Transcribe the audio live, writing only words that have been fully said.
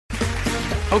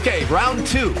Okay, round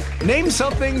two. Name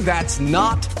something that's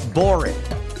not boring.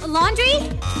 A laundry?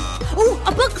 Ooh, a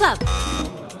book club.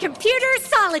 Computer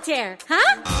solitaire,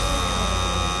 huh?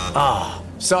 Ah,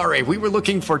 oh, sorry. We were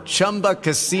looking for Chumba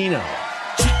Casino.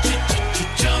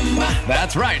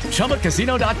 That's right.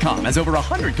 ChumbaCasino.com has over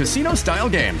 100 casino-style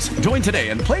games. Join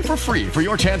today and play for free for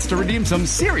your chance to redeem some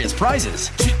serious prizes.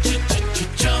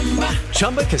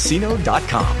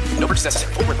 ChumbaCasino.com. No purchase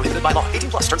necessary. Void where prohibited by law.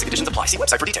 18 plus. Terms and conditions apply. See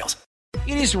website for details.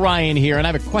 It is Ryan here, and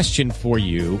I have a question for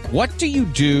you. What do you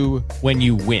do when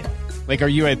you win? Like, are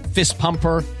you a fist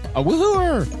pumper, a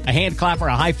woohooer, a hand clapper,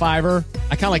 a high fiver?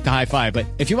 I kind of like the high five, but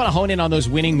if you want to hone in on those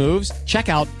winning moves, check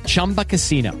out Chumba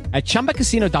Casino. At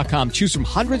ChumbaCasino.com, choose from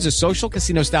hundreds of social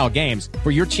casino-style games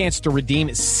for your chance to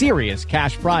redeem serious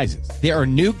cash prizes. There are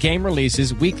new game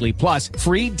releases weekly, plus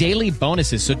free daily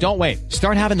bonuses, so don't wait.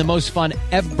 Start having the most fun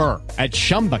ever at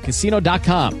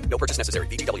ChumbaCasino.com. No purchase necessary.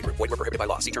 VGW. Void where prohibited by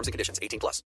law. See terms and conditions. 18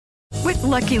 plus. With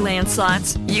Lucky Land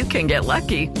Slots, you can get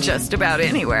lucky just about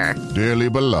anywhere. Dearly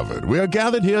beloved, we are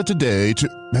gathered here today to...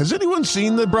 Has anyone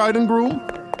seen the bride and groom?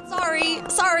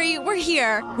 Sorry, we're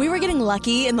here. We were getting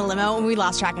lucky in the limo and we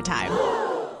lost track of time.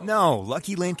 No,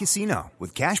 Lucky Land Casino,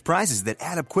 with cash prizes that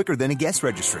add up quicker than a guest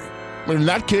registry. In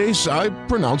that case, I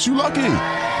pronounce you lucky.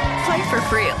 Play for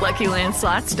free at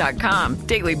LuckyLandSlots.com.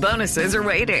 Daily bonuses are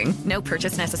waiting. No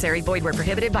purchase necessary. Void where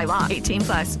prohibited by law. 18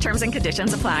 plus. Terms and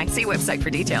conditions apply. See website for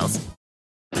details.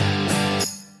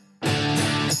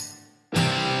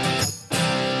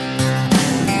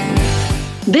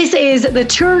 This is the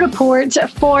tour report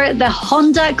for the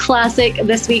Honda Classic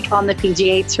this week on the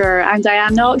PGA Tour. I'm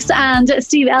Diane Knox and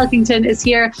Steve Elkington is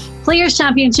here. Players'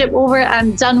 Championship over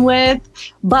and done with,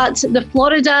 but the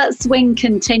Florida swing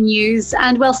continues.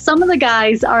 And well, some of the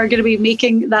guys are going to be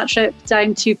making that trip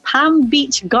down to Palm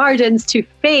Beach Gardens to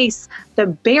face the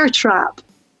Bear Trap.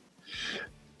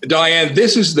 Diane,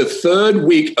 this is the third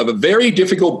week of a very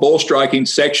difficult ball striking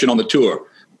section on the tour.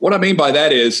 What I mean by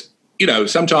that is, you know,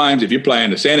 sometimes if you're playing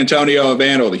the San Antonio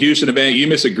event or the Houston event, you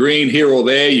miss a green here or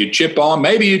there, you chip on,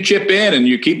 maybe you chip in and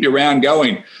you keep your round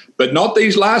going. But not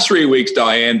these last 3 weeks,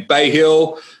 Diane. Bay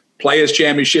Hill, Players'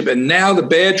 Championship, and now the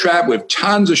Bear Trap with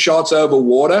tons of shots over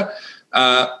water.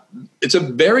 It's a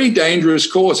very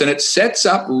dangerous course, and it sets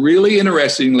up really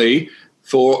interestingly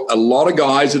for a lot of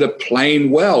guys that are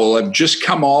playing well, have just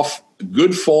come off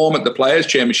good form at the Players'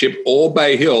 Championship or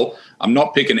Bay Hill. I'm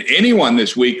not picking anyone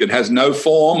this week that has no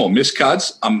form or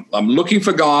miscuts. I'm looking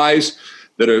for guys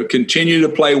that are continue to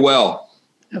play well.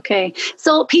 Okay,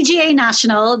 so PGA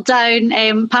National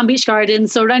down Palm Beach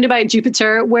Gardens, so round about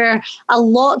Jupiter, where a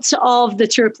lot of the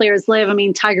tour players live. I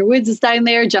mean, Tiger Woods is down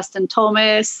there, Justin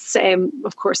Thomas.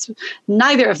 Of course,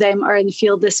 neither of them are in the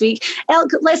field this week. Elk,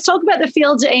 let's talk about the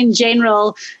field in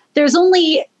general. There's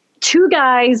only two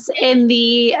guys in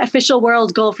the official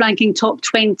world golf ranking top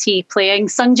 20 playing,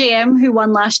 Sungjae Im, who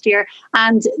won last year,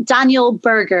 and Daniel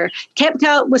Berger.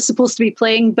 Koepka was supposed to be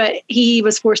playing, but he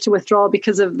was forced to withdraw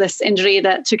because of this injury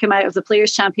that took him out of the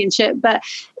Players' Championship. But,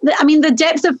 I mean, the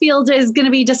depth of field is going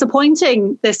to be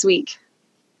disappointing this week.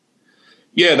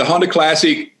 Yeah, the Honda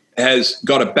Classic has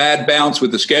got a bad bounce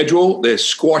with the schedule. They're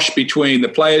squashed between the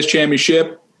Players'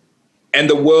 Championship and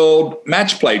the World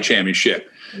Match Play Championship.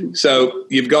 So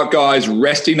you've got guys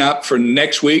resting up for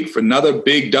next week for another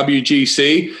big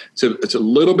WGC. It's a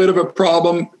little bit of a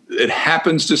problem. It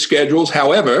happens to schedules.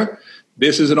 However,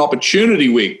 this is an opportunity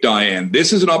week, Diane.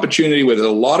 This is an opportunity where there's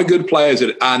a lot of good players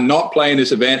that are not playing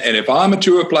this event. And if I'm a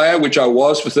tour player, which I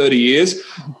was for 30 years,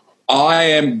 I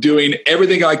am doing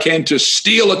everything I can to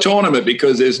steal a tournament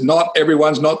because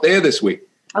everyone's not there this week.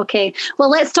 Okay, well,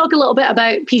 let's talk a little bit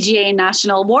about PGA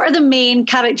National. What are the main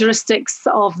characteristics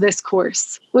of this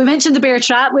course? We mentioned the Bear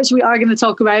Trap, which we are going to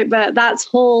talk about, but that's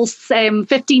holes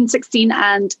 15, 16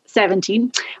 and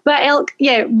 17. But Elk,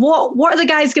 what are the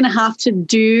guys going to have to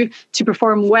do to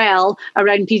perform well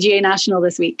around PGA National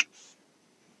this week?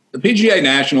 The PGA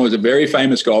National is a very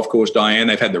famous golf course, Diane.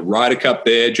 They've had the Ryder Cup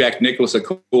there. Jack Nicklaus, of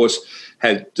course,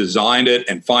 has designed it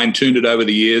and fine-tuned it over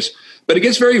the years. But it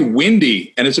gets very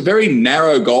windy, and it's a very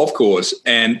narrow golf course,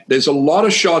 and there's a lot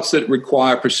of shots that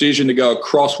require precision to go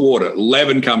across water.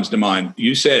 11 comes to mind.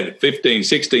 You said 15,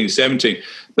 16, 17.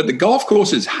 But the golf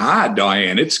course is hard,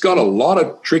 Diane. It's got a lot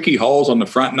of tricky holes on the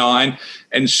front nine,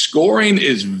 and scoring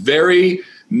is very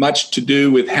much to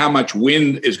do with how much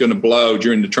wind is going to blow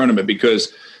during the tournament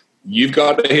because you've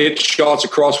got to hit shots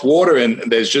across water and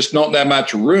there's just not that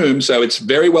much room. So it's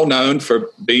very well known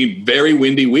for being very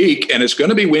windy week. And it's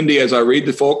going to be windy as I read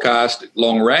the forecast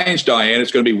long range, Diane.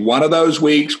 It's going to be one of those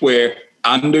weeks where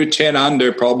under 10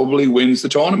 under probably wins the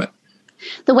tournament.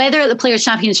 The weather at the Players'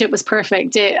 Championship was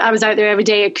perfect. I was out there every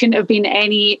day. It couldn't have been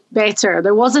any better.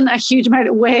 There wasn't a huge amount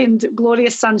of wind,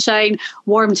 glorious sunshine,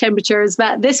 warm temperatures.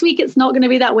 But this week, it's not going to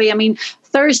be that way. I mean,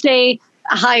 Thursday,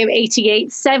 a high of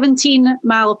 88, 17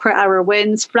 mile per hour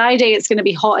winds. Friday, it's going to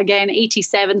be hot again,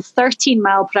 87, 13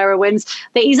 mile per hour winds.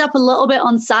 They ease up a little bit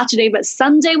on Saturday, but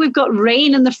Sunday, we've got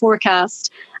rain in the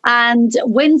forecast and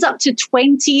winds up to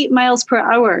 20 miles per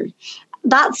hour.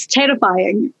 That's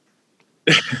terrifying.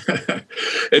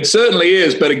 It certainly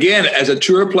is. But again, as a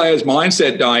tour player's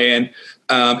mindset, Diane,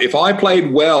 if I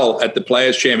played well at the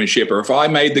Players' Championship, or if I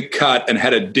made the cut and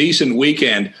had a decent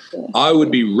weekend, I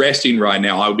would be resting right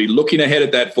now. I would be looking ahead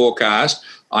at that forecast.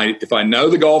 If I know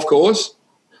the golf course,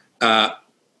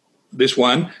 this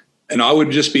one, and I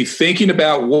would just be thinking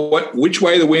about which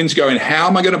way the wind's going. How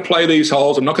am I going to play these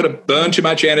holes? I'm not going to burn too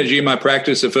much energy in my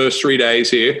practice the first 3 days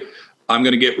here. I'm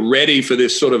going to get ready for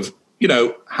this sort of,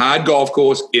 hard golf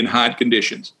course in hard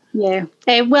conditions. Yeah.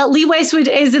 Well, Lee Westwood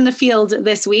is in the field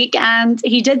this week, and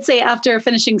he did say after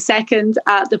finishing second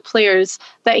at the Players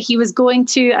that he was going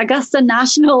to Augusta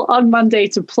National on Monday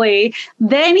to play.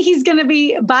 Then he's going to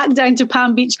be back down to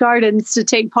Palm Beach Gardens to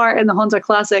take part in the Honda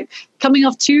Classic, coming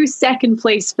off 2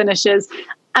 second-place finishes.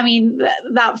 I mean,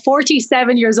 that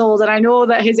 47 years old, and I know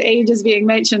that his age is being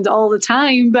mentioned all the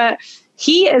time, but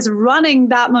he is running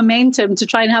that momentum to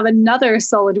try and have another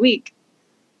solid week.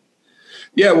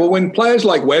 Yeah, well, when players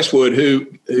like Westwood, who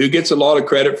gets a lot of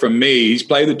credit from me, he's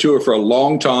played the tour for a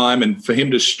long time, and for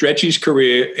him to stretch his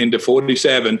career into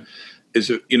 47 is,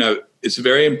 it's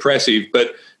very impressive.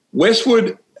 But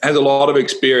Westwood has a lot of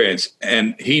experience,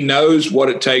 and he knows what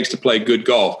it takes to play good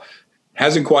golf.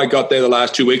 Hasn't quite got there the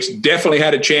last 2 weeks. Definitely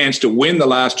had a chance to win the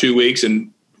last 2 weeks, and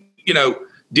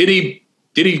did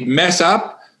he mess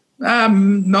up?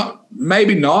 Not,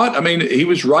 maybe not. I mean, he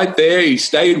was right there. He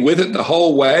stayed with it the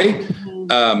whole way.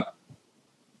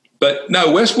 But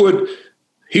no, Westwood,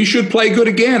 he should play good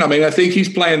again. I mean, I think he's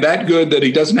playing that good that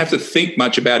he doesn't have to think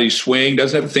much about his swing,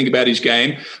 doesn't have to think about his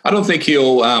game. I don't think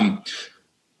he'll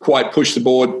quite push the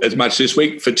board as much this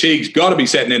week. Fatigue's got to be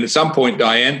setting in at some point,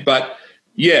 Diane. But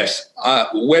yes,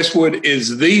 Westwood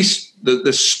is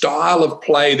the style of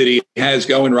play that he has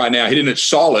going right now. Hitting it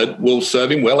solid will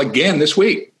serve him well again this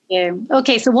week. Yeah.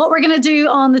 Okay, so what we're going to do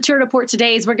on the tour report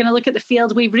today is we're going to look at the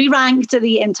field. We've re-ranked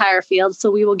the entire field,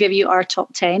 so we will give you our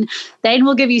top 10. Then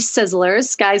we'll give you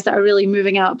sizzlers, guys that are really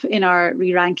moving up in our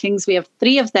re-rankings. We have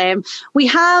 3 of them. We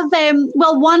have,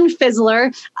 one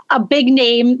fizzler, a big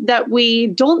name that we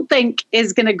don't think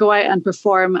is going to go out and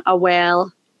perform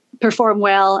well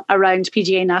around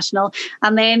PGA National,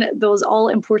 and then those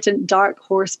all-important dark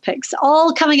horse picks,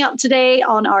 all coming up today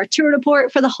on our tour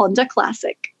report for the Honda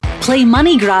Classic. Play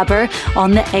Money Grabber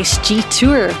on the SG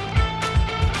Tour.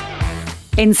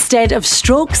 Instead of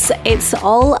strokes, it's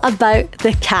all about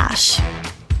the cash.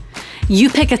 You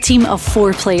pick a team of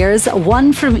 4 players,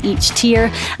 1 from each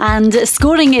tier, and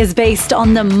scoring is based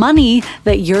on the money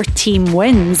that your team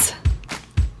wins.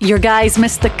 Your guys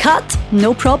missed the cut?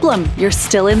 No problem, you're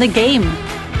still in the game.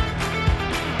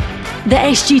 The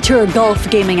SG Tour Golf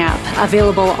Gaming app,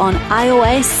 available on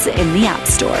iOS in the App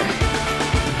Store.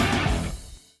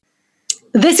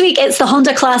 This week, it's the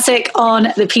Honda Classic on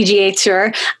the PGA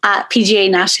Tour at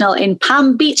PGA National in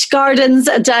Palm Beach Gardens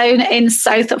down in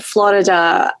South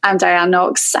Florida. I'm Diane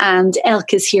Knox, and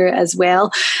Elk is here as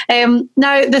well.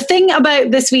 Now, the thing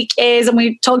about this week is, and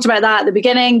we talked about that at the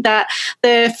beginning, that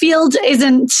the field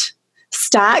isn't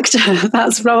stacked.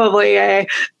 That's probably the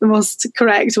most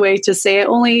correct way to say it.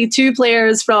 Only 2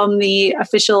 players from the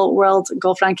official World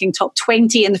Golf Ranking top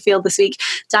 20 in the field this week,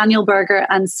 Daniel Berger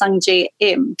and Sungjae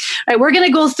Im. Right, we're going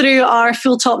to go through our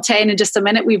full top 10 in just a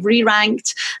minute. We've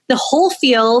re-ranked the whole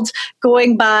field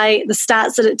going by the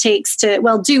stats that it takes to,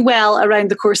 do well around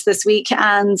the course this week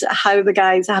and how the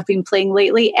guys have been playing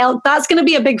lately. That's going to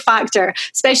be a big factor,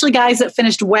 especially guys that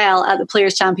finished well at the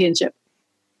Players' Championship.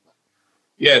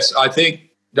 Yes, I think,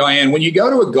 Diane, when you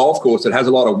go to a golf course that has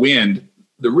a lot of wind,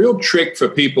 the real trick for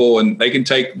people, and they can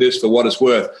take this for what it's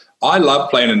worth, I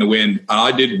love playing in the wind.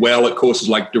 I did well at courses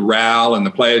like Doral and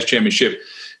the Players' Championship.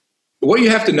 What you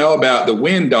have to know about the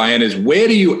wind, Diane, is where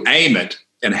do you aim it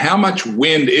and how much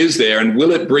wind is there and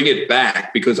will it bring it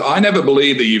back? Because I never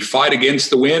believe that you fight against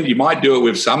the wind. You might do it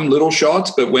with some little shots,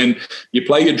 but when you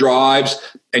play your drives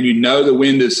and you know the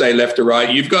wind is, say, left or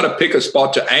right, you've got to pick a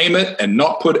spot to aim it and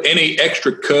not put any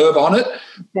extra curve on it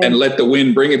and let the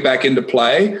wind bring it back into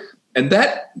play. And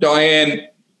that, Diane,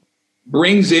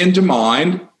 brings into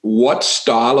mind what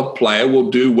style of player will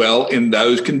do well in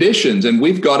those conditions. And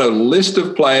we've got a list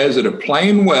of players that are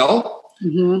playing well,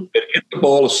 that hit the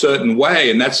ball a certain way,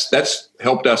 and that's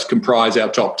helped us comprise our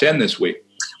top 10 this week.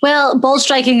 Well, ball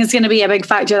striking is going to be a big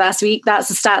factor this week. That's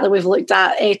the stat that we've looked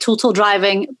at. Total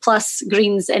driving plus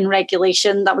greens in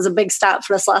regulation. That was a big stat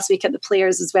for us last week at the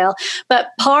Players as well. But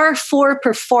par 4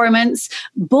 performance,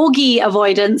 bogey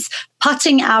avoidance,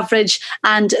 putting average,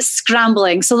 and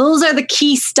scrambling. So those are the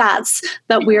key stats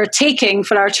that we are taking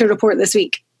for our tour report this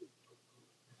week.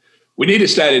 We need a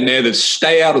stat in there that's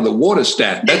stay out of the water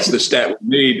stat. That's the stat we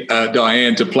need,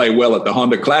 Diane, to play well at the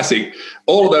Honda Classic.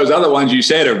 All of those other ones you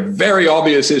said are very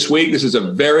obvious this week. This is a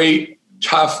very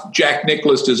tough Jack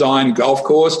Nicklaus designed golf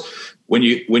course. When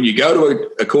you go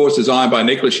to a course designed by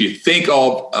Nicklaus, you think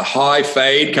of a high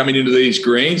fade coming into these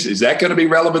greens. Is that going to be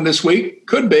relevant this week?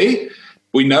 Could be.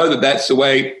 We know that that's the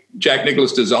way Jack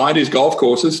Nicklaus designed his golf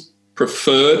courses,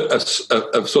 preferred a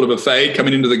sort of a fade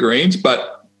coming into the greens,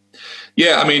 but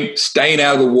yeah, I mean, staying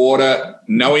out of the water,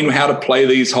 knowing how to play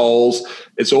these holes,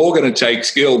 it's all going to take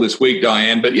skill this week,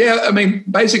 Diane. But yeah, I mean,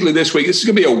 basically this week, this is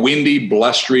going to be a windy,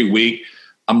 blustery week.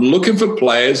 I'm looking for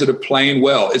players that are playing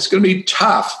well. It's going to be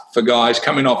tough for guys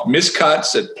coming off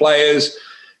miscuts at Players,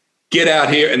 get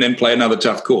out here and then play another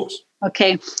tough course.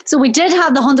 Okay, so we did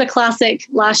have the Honda Classic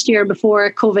last year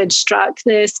before COVID struck.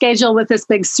 The schedule with this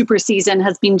big super season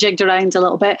has been jigged around a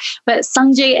little bit, but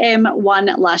Sungjae Im won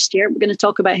last year. We're going to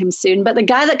talk about him soon. But the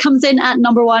guy that comes in at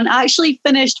number 1 actually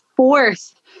finished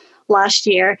 4th last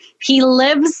year. He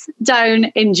lives down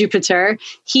in Jupiter.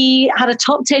 He had a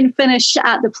top 10 finish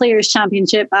at the Players'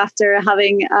 Championship after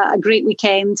having a great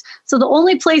weekend. So the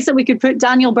only place that we could put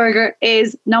Daniel Berger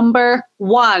is number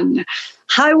 1.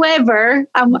 However,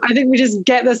 I think we just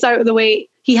get this out of the way.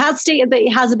 He has stated that he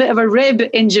has a bit of a rib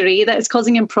injury that is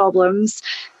causing him problems.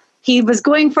 He was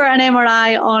going for an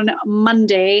MRI on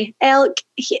Monday.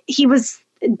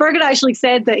 Berger actually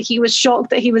said that he was shocked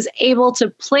that he was able to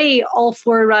play all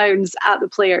 4 rounds at the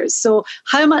Players. So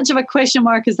how much of a question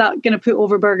mark is that going to put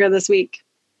over Berger this week?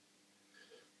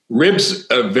 Ribs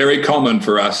are very common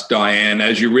for us, Diane.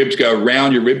 As your ribs go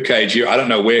around your rib cage, I don't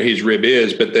know where his rib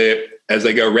is, but as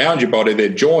they go around your body, they're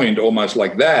joined almost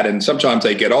like that. And sometimes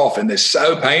they get off and they're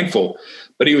so painful.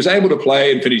 But he was able to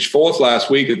play and finish 4th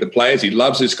last week at the Players. He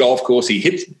loves this golf course. He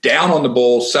hits down on the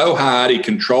ball so hard. He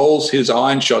controls his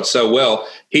iron shot so well.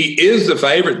 He is the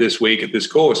favorite this week at this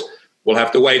course. We'll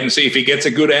have to wait and see if he gets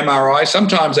a good MRI.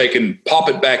 Sometimes they can pop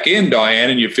it back in, Diane,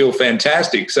 and you feel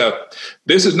fantastic. So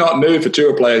this is not new for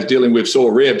tour players dealing with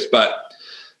sore ribs, but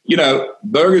you know,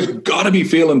 Berger's got to be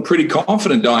feeling pretty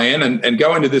confident, Diane, and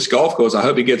going to this golf course. I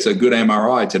hope he gets a good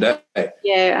MRI today.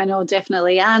 Yeah, I know,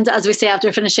 definitely. And as we say,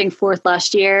 after finishing 4th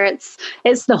last year,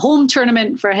 it's the home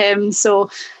tournament for him.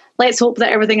 So let's hope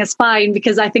that everything is fine,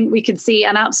 because I think we could see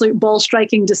an absolute ball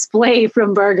striking display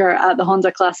from Berger at the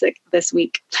Honda Classic this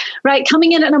week. Right,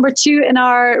 coming in at number 2 in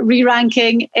our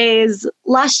re-ranking is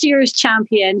last year's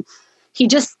champion. He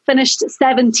just finished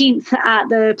 17th at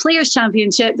the Players'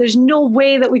 Championship. There's no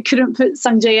way that we couldn't put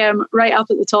Sungjae Im right up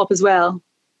at the top as well.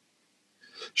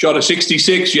 Shot a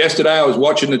 66 yesterday. I was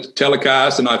watching the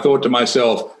telecast and I thought to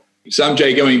myself,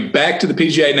 Sungjae going back to the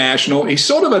PGA National. He's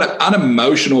sort of an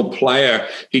unemotional player.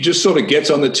 He just sort of gets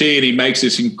on the tee and he makes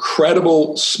this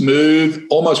incredible smooth,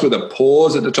 almost with a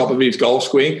pause at the top of his golf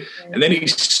swing. And then he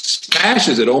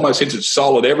smashes it, almost hits it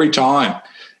solid every time.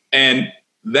 And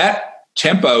that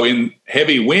tempo in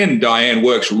heavy wind, Diane,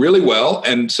 works really well.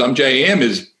 And Sungjae Im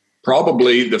is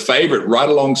probably the favorite right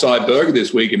alongside Berger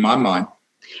this week in my mind.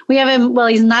 We have him, well,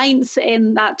 he's 9th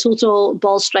in that total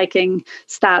ball striking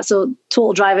stat, so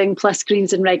total driving plus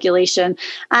greens in regulation.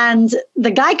 And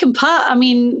the guy can putt. I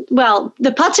mean, well,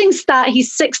 the putting stat,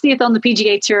 he's 60th on the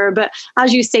PGA Tour, but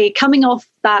as you say, coming off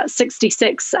that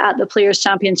 66 at the Players'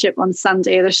 Championship on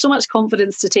Sunday, there's so much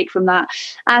confidence to take from that.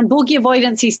 And bogey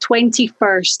avoidance, he's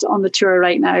 21st on the tour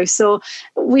right now. So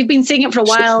we've been seeing it for a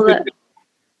while.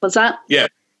 What's that? Yeah.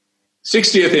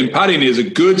 60th in putting is a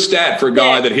good stat for a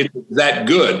guy that hits that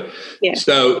good. Yeah.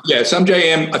 So, Sungjae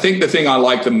Im, I think the thing I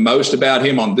like the most about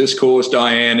him on this course,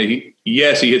 Diane, he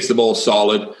hits the ball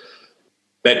solid.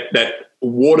 That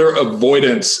water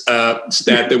avoidance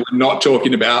stat that we're not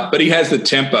talking about, but he has the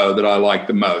tempo that I like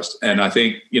the most. And I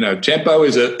think, tempo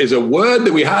is a word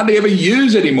that we hardly ever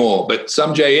use anymore, but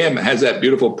Sungjae Im has that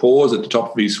beautiful pause at the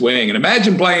top of his swing. And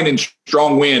imagine playing in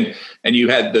strong wind and you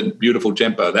had the beautiful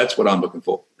tempo. That's what I'm looking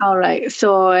for. All right.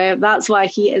 So that's why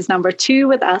he is number 2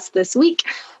 with us this week.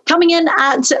 Coming in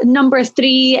at number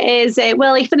 3 is,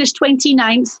 he finished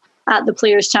 29th at the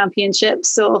Players' Championship.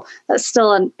 So that's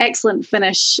still an excellent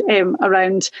finish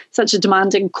around such a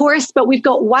demanding course. But we've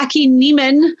got Joaquin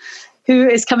Niemann, who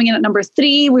is coming in at number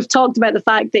 3. We've talked about the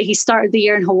fact that he started the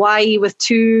year in Hawaii with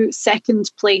 2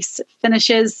 second place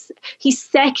finishes. He's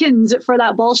second for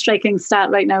that ball striking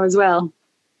stat right now as well.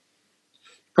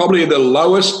 probably the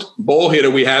lowest ball hitter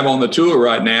we have on the tour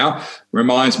right now.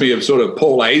 Reminds me of sort of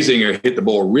Paul Azinger, hit the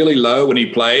ball really low when he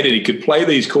played, and he could play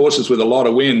these courses with a lot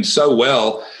of wind so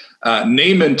well.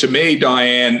 Niemann, to me,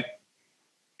 Diane,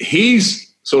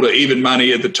 he's sort of even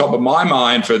money at the top of my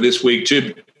mind for this week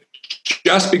too,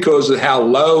 just because of how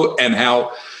low and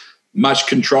how much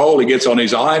control he gets on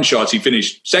his iron shots. He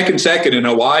finished second in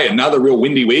Hawaii, another real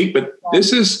windy week, but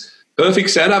this is perfect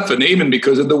setup for Niemann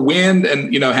because of the wind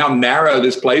and, how narrow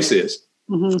this place is.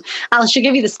 Mm-hmm. I should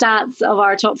give you the stats of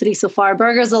our top 3 so far.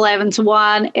 Berger's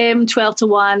 11-1, Im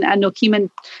 12-1, and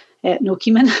Niemann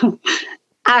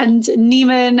and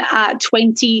Niemann at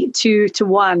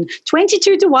 22-1.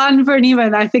 22-1 for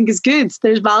Niemann, I think, is good.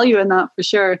 There's value in that for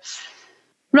sure.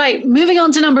 Right, moving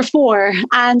on to number 4,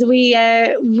 and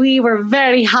we were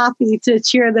very happy to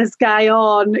cheer this guy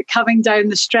on coming down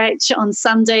the stretch on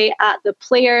Sunday at the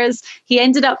Players. He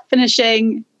ended up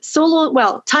finishing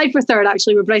tied for third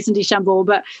actually with Bryson DeChambeau,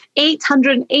 but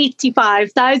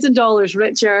 $885,000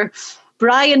 richer.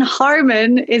 Brian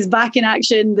Harman is back in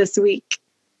action this week.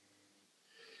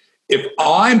 If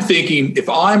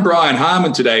I'm Brian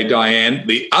Harman today, Diane,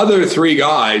 the other 3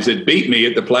 guys that beat me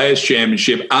at the Players'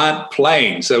 Championship aren't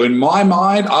playing. So in my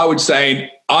mind, I would say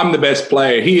I'm the best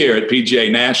player here at PGA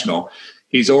National.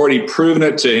 He's already proven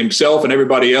it to himself and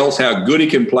everybody else how good he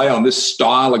can play on this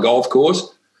style of golf course.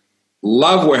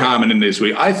 Love where Harman in this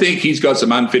week. I think he's got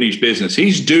some unfinished business.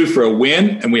 He's due for a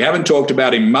win, and we haven't talked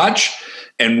about him much.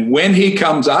 And when he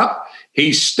comes up,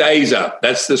 he stays up.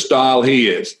 That's the style he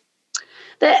is.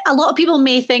 A lot of people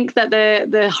may think that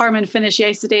the Harman finish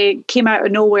yesterday came out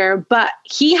of nowhere, but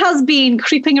he has been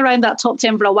creeping around that top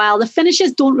 10 for a while. The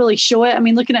finishes don't really show it. I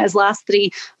mean, looking at his last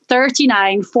 3,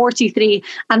 39, 43,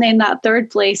 and then that third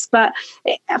place. But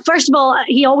first of all,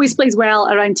 he always plays well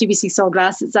around TPC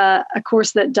Sawgrass. It's a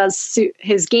course that does suit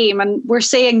his game. And we're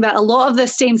saying that a lot of the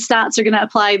same stats are going to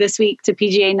apply this week to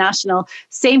PGA National,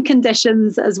 same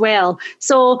conditions as well.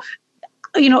 So,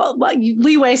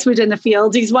 Lee Westwood in the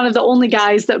field, he's one of the only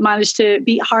guys that managed to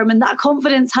beat Harman. That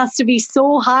confidence has to be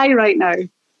so high right now.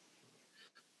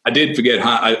 I did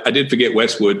forget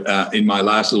Westwood in my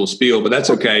last little spiel, but that's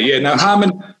okay. Yeah, no,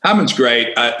 Harman's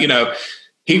great.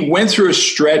 He went through a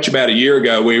stretch about a year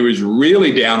ago where he was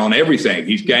really down on everything.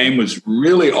 His game was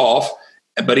really off,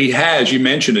 but he has, you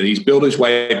mentioned it, he's built his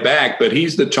way back, but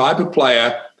he's the type of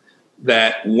player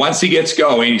that once he gets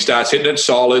going, he starts hitting it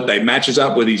solid. They matches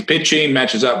up with his pitching,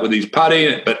 matches up with his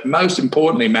putting, but most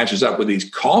importantly, matches up with his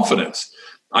confidence.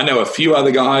 I know a few other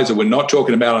guys that we're not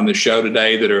talking about on the show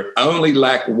today that are only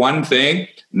lack one thing,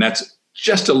 and that's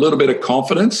just a little bit of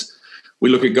confidence. We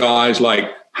look at guys like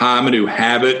Harman who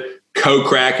have it,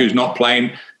 Kokrak who's not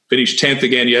playing, finished 10th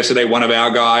again yesterday, one of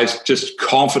our guys, just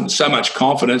confident, so much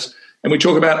confidence. And we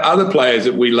talk about other players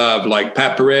that we love, like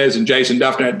Pat Perez and Jason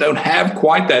Duffner, don't have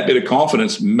quite that bit of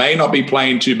confidence, may not be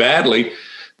playing too badly,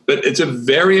 but it's a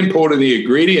very important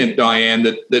ingredient, Diane,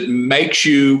 that makes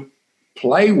you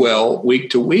play well week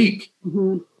to week.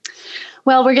 Mm-hmm.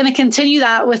 Well, we're going to continue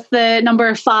that with the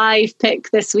number 5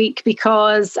 pick this week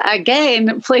because,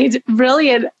 again, played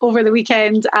brilliant over the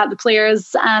weekend at the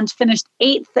Players and finished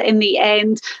 8th in the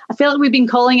end. I feel like we've been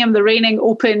calling him the reigning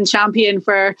Open champion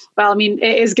for, it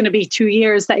is going to be 2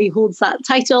 years that he holds that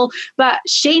title. But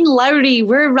Shane Lowry,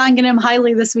 we're ranking him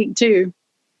highly this week too.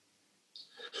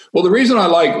 Well, the reason I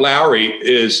like Lowry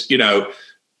is,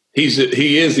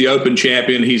 he is the Open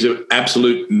champion. He's an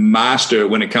absolute master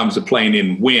when it comes to playing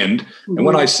in wind. Mm-hmm. And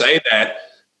when I say that,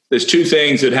 there's 2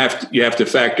 things that you have to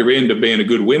factor into being a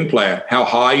good wind player: how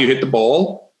high you hit the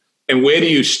ball and where do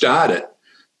you start it.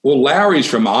 Well, Lowry's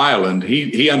from Ireland.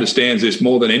 He understands this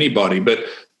more than anybody. But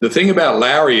the thing about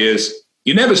Lowry is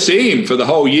you never see him for the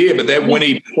whole year, but then when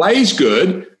he plays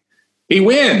good, he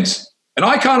wins. And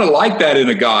I kind of like that in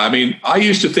a guy. I mean, I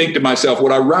used to think to myself,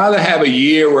 would I rather have a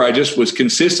year where I just was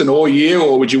consistent all year,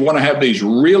 or would you want to have these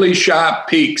really sharp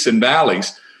peaks and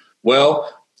valleys? Well,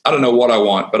 I don't know what I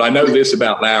want, but I know this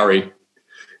about Lowry.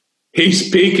 He's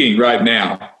peaking right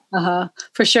now.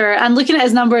 For sure. And looking at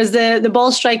his numbers, the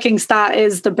ball striking stat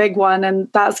is the big one, and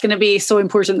that's going to be so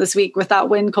important this week with that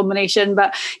win combination.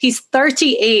 But he's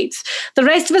 38. The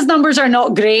rest of his numbers are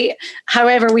not great.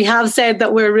 However, we have said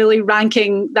that we're really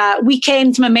ranking that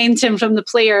weekend momentum from the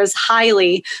Players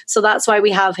highly. So that's why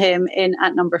we have him in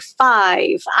at number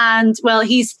 5. And well,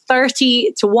 he's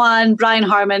 30-1, Brian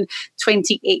Harman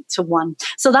 28-1.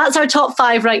 So that's our top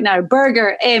 5 right now: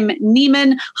 Berger, Im,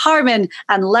 Niemann, Harman,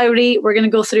 and Lowry. We're going to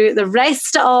go through the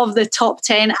rest of the top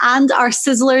 10 and our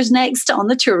sizzlers next on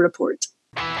the Tour Report.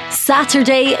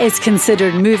 Saturday is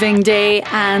considered moving day,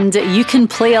 and you can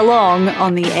play along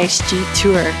on the SG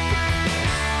Tour.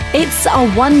 It's a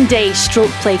one-day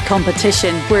stroke play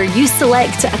competition where you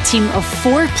select a team of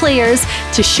 4 players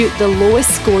to shoot the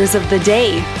lowest scores of the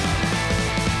day.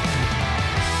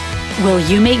 Will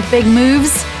you make big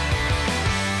moves?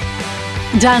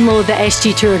 Download the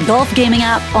SG Tour Golf Gaming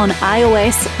app on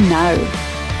iOS now.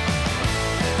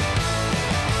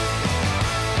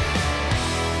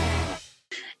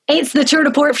 It's the Tour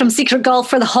Report from Secret Golf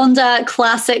for the Honda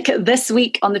Classic this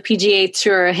week on the PGA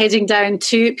Tour. Heading down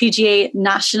to PGA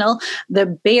National, the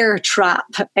Bear Trap.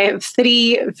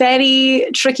 3 very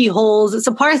tricky holes. It's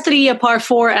a par 3, a par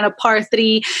 4 and a par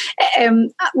 3.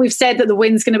 We've said that the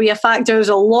wind's going to be a factor. There's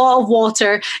a lot of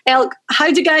water. Elk, how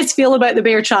do you guys feel about the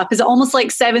Bear Trap? Is it almost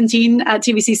like 17 at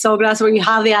TVC Sawgrass where you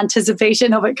have the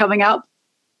anticipation of it coming up?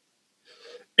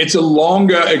 It's a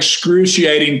longer,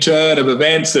 excruciating turn of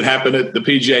events that happen at the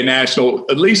PGA National.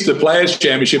 At least the Players'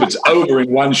 Championship, it's over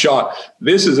in one shot.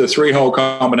 This is a 3-hole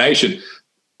combination.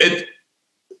 The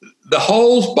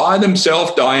holes by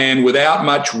themselves, Diane, without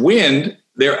much wind,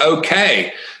 they're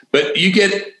okay. But you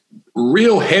get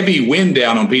real heavy wind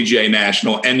down on PGA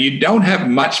National, and you don't have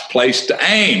much place to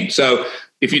aim. So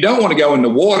if you don't want to go in the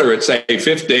water at, say,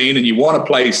 15 and you want to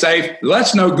play safe,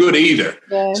 that's no good either.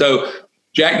 Yeah. So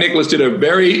Jack Nicklaus did a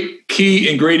very key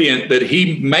ingredient that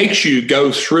he makes you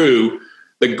go through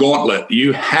the gauntlet.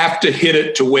 You have to hit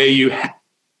it to where you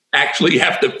actually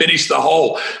have to finish the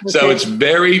hole. Okay. So it's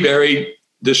very, very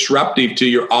disruptive to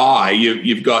your eye.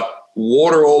 You've got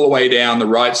water all the way down the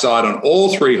right side on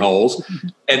all 3 holes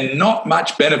and not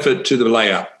much benefit to the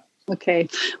layup. Okay.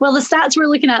 Well, the stats we're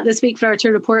looking at this week for our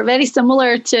Tour Report, very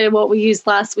similar to what we used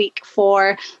last week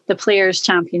for the Players'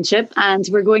 Championship. And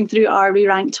we're going through our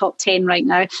re-ranked top 10 right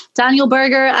now. Daniel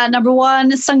Berger at number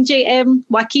 1, Sungjae Im,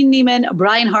 Joaquin Niemann,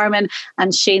 Brian Harman,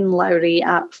 and Shane Lowry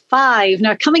at 5.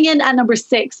 Now, coming in at number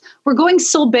 6, we're going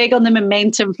so big on the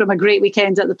momentum from a great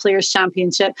weekend at the Players'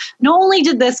 Championship. Not only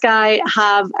did this guy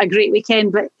have a great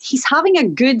weekend, but he's having a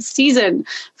good season.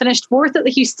 Finished 4th at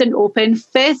the Houston Open,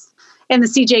 5th in the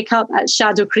CJ Cup at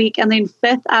Shadow Creek, and then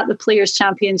 5th at the Players'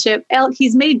 Championship. Elk,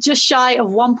 he's made just shy of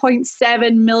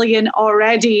 $1.7 million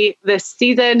already this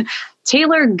season.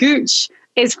 Taylor Gooch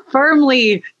is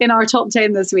firmly in our top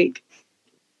 10 this week.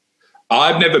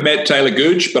 I've never met Taylor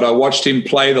Gooch, but I watched him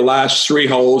play the last 3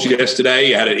 holes yesterday.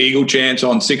 He had an eagle chance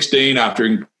on 16 after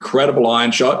an incredible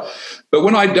iron shot. But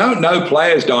when I don't know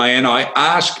players, Diane, I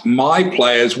ask my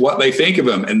players what they think of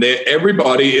him, and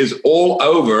everybody is all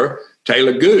over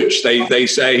Taylor Gooch. They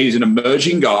say he's an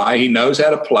emerging guy. He knows how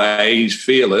to play. He's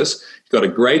fearless. He's got a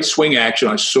great swing action.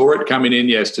 I saw it coming in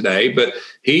yesterday. But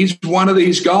he's one of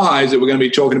these guys that we're going to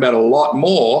be talking about a lot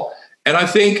more. And I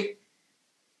think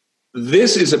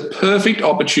this is a perfect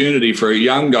opportunity for a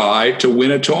young guy to win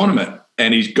a tournament.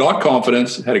 And he's got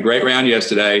confidence, had a great round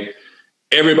yesterday.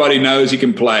 Everybody knows he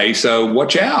can play. So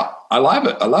watch out. I love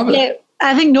it. Yeah,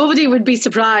 I think nobody would be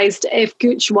surprised if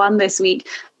Gooch won this week.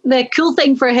 The cool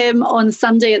thing for him on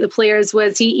Sunday at the Players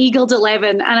was he eagled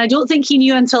 11, and I don't think he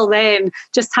knew until then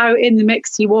just how in the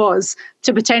mix he was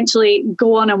to potentially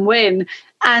go on and win.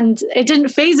 And it didn't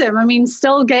faze him. I mean,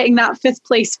 still getting that 5th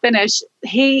place finish.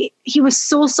 He was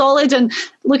so solid, and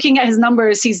looking at his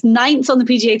numbers, he's 9th on the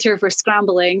PGA Tour for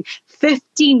scrambling,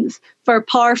 15th for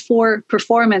par 4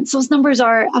 performance. Those numbers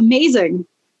are amazing.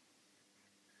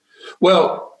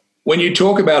 Well, when you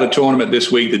talk about a tournament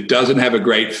this week that doesn't have a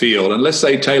great field, and let's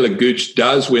say Taylor Gooch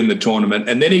does win the tournament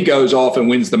and then he goes off and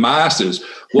wins the Masters,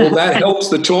 well, that helps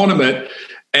the tournament.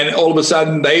 And all of a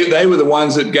sudden they were the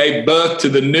ones that gave birth to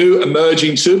the new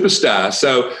emerging superstar.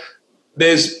 So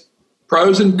there's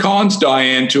pros and cons,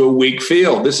 Diane, to a weak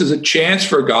field. This is a chance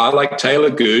for a guy like Taylor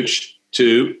Gooch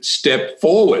to step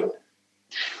forward.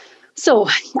 So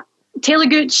Taylor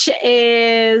Gooch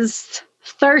is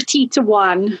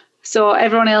 30-1. So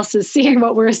everyone else is seeing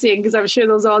what we're seeing, because I'm sure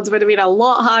those odds would have been a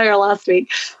lot higher last week.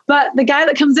 But the guy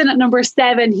that comes in at number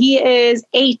 7, he is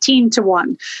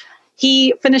 18-1.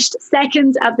 He finished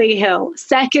 2nd at Bay Hill,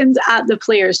 2nd at the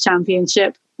Players'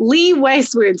 Championship. Lee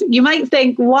Westwood, you might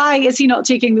think, why is he not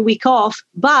taking the week off?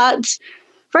 But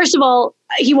first of all,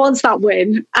 he wants that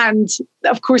win. And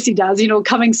of course he does,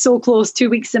 coming so close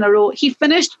 2 weeks in a row. He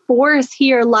finished 4th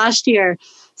here last year.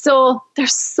 So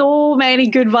there's so many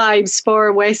good vibes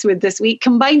for Westwood this week,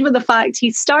 combined with the fact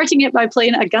he's starting it by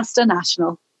playing Augusta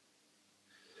National.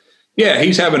 Yeah,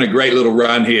 he's having a great little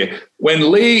run here.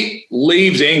 When Lee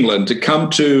leaves England to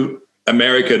come to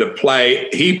America to play,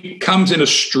 he comes in a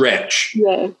stretch.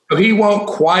 Yeah. So he won't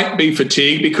quite be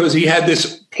fatigued because he had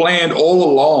this planned all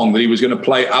along that he was going to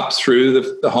play up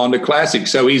through the Honda Classic.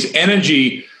 So his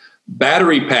energy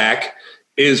battery pack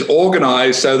is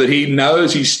organized so that he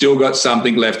knows he's still got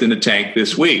something left in the tank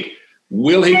this week.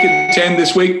 Will he contend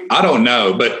this week? I don't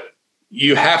know, but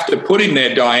you have to put him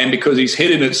there, Diane, because he's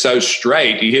hitting it so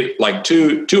straight. He hit like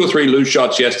two or three loose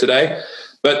shots yesterday,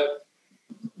 but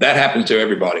that happens to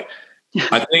everybody.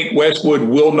 I think Westwood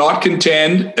will not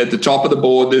contend at the top of the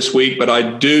board this week, but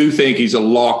I do think he's a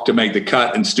lock to make the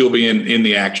cut and still be in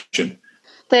the action.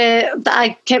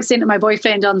 I kept saying to my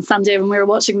boyfriend on Sunday when we were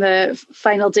watching the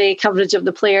final day coverage of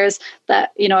the players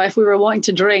that, you know, if we were wanting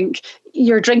to drink,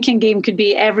 your drinking game could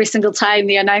be every single time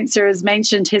the announcers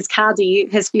mentioned his caddy,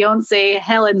 his fiancée,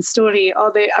 Helen's story.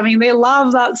 They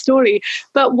love that story.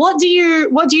 But what do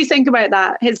you think about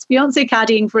that? His fiancée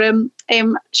caddying for him.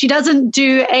 She doesn't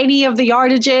do any of the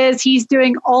yardages. He's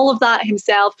doing all of that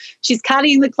himself. She's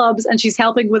caddying the clubs and she's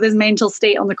helping with his mental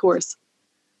state on the course.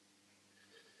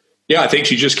 Yeah, I think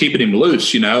she's just keeping him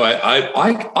loose. You know,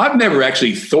 I've never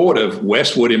actually thought of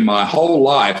Westwood in my whole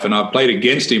life, and I've played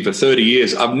against him for 30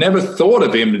 years. I've never thought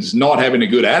of him as not having a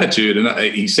good attitude. And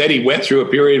he said he went through a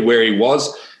period where he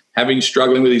was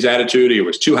struggling with his attitude. He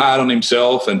was too hard on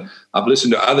himself. And I've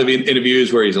listened to other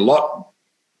interviews where he's a lot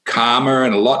calmer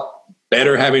and a lot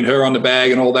better having her on the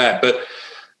bag and all that. But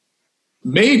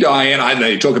me, Diane, I know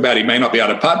you talk about he may not be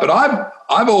able to putt, but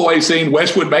I've always seen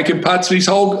Westwood making putts his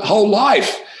whole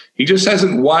life. He just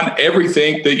hasn't won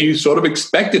everything that you sort of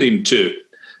expected him to.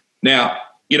 Now,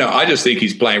 you know, I just think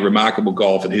he's playing remarkable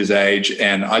golf at his age,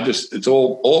 and it's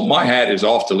all my hat is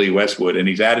off to Lee Westwood and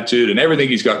his attitude and everything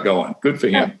he's got going. Good for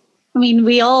him. I mean,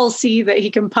 we all see that he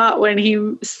can putt. When he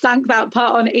sank that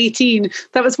putt on 18,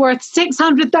 that was worth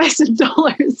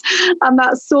 $600,000 and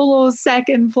that solo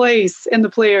second place in the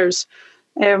Players.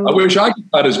 I wish I could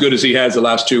putt as good as he has the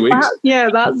last 2 weeks.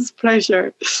 That's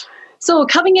pleasure. So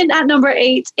coming in at number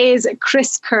 8 is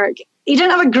Chris Kirk. He didn't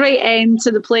have a great end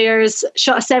to the Players,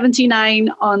 shot a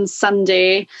 79 on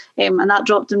Sunday, and that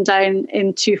dropped him down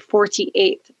into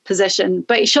 48th position.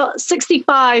 But he shot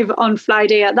 65 on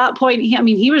Friday. At that point,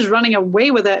 he was running away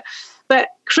with it. But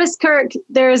Chris Kirk,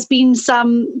 there has been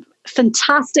some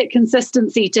fantastic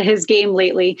consistency to his game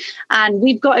lately, and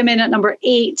we've got him in at number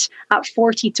 8 at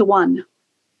 40-1.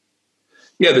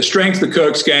 Yeah, the strength of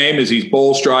Kirk's game is he's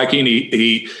ball striking.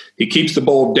 He keeps the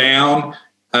ball down.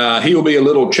 He will be a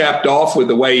little chapped off with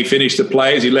the way he finished the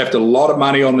plays. He left a lot of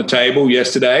money on the table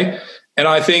yesterday. And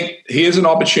I think here's an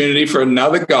opportunity for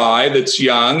another guy that's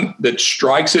young, that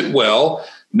strikes it well,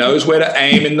 knows where to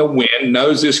aim in the wind,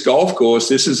 knows this golf course.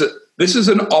 This is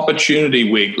an opportunity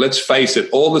week. Let's face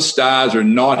it, all the stars are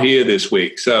not here this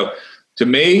week. So to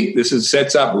me,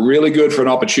 sets up really good for an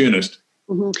opportunist.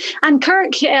 Mm-hmm. And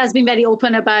Kirk has been very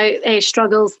open about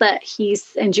struggles that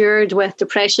he's endured with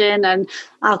depression and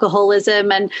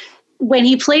alcoholism. And when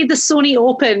he played the Sony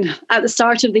Open at the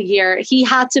start of the year, he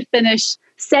had to finish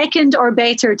second or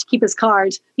better to keep his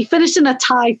card. He finished in a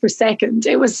tie for second.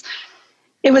 It was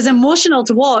emotional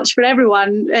to watch for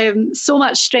everyone. So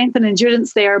much strength and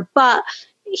endurance there. But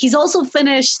he's also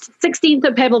finished 16th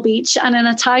at Pebble Beach and in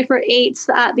a tie for 8th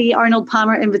at the Arnold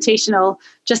Palmer Invitational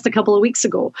just a couple of weeks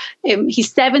ago.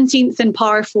 He's 17th in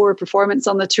par 4 performance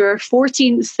on the tour,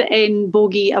 14th in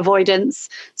bogey avoidance.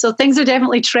 So things are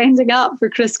definitely trending up for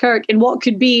Chris Kirk in what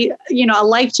could be, a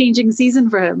life-changing season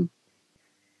for him.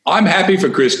 I'm happy for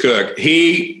Chris Kirk.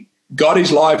 He got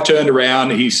his life turned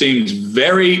around. He seems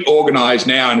very organized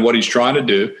now in what he's trying to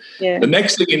do. Yeah. The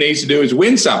next thing he needs to do is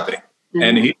win something. Mm-hmm.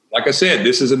 And like I said,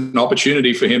 this is an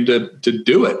opportunity for him to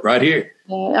do it right here.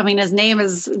 His name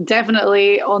is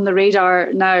definitely on the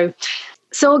radar now.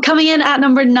 So coming in at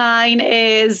number 9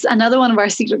 is another one of our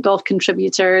Secret Golf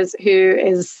contributors who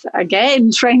is,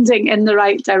 again, trending in the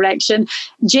right direction,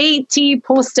 JT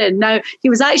Poston. Now, he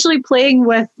was actually playing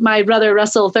with my brother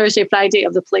Russell Thursday, Friday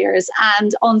of the Players.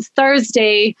 And on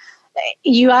Thursday,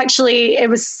 it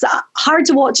was hard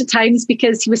to watch at times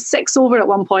because he was 6 over at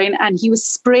one point and he was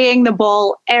spraying the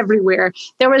ball everywhere.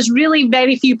 There was really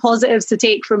very few positives to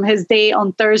take from his day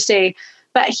on Thursday,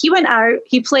 but he went out,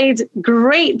 he played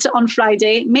great on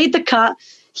Friday, made the cut,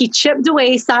 he chipped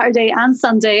away Saturday and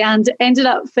Sunday and ended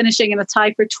up finishing in a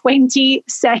tie for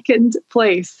 22nd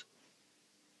place.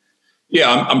 Yeah,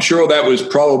 I'm sure that was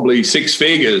probably 6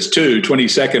 figures too,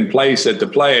 22nd place at the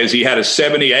Players. He had a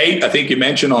 78, I think you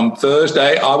mentioned on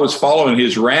Thursday. I was following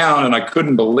his round and I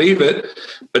couldn't believe it.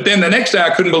 But then the next day I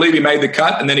couldn't believe he made the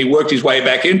cut and then he worked his way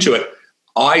back into it.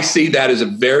 I see that as a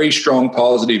very strong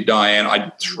positive, Diane.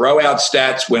 I throw out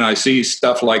stats when I see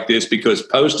stuff like this because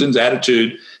Poston's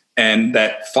attitude and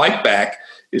that fight back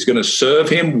is going to serve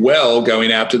him well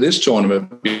going out to this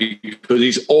tournament because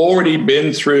he's already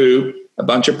been through a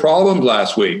bunch of problems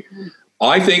last week.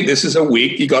 I think this is a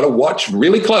week you got to watch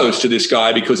really close to this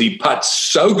guy because he putts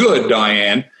so good,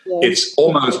 Diane. Yeah. It's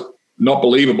almost not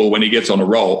believable when he gets on a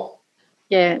roll.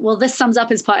 Yeah, well, this sums up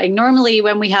his putting. Normally,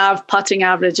 when we have putting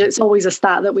average, it's always a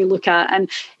stat that we look at, and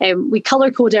we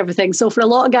color code everything. So for a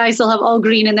lot of guys, they'll have all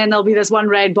green, and then there'll be this one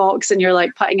red box, and you're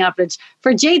like, putting average.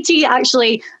 For JT,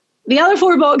 actually, the other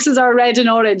 4 boxes are red and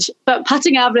orange, but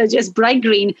putting average is bright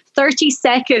green,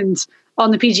 32nd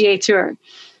on the PGA Tour.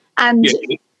 And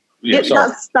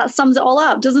that sums it all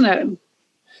up, doesn't it?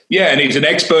 Yeah, and he's an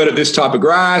expert at this type of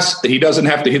grass. He doesn't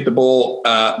have to hit the ball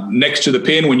next to the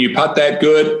pin when you putt that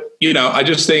good. You know, I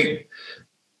just think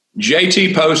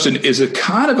JT Poston is a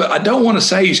kind of I don't want to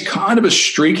say he's kind of a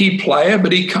streaky player,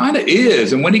 but he kind of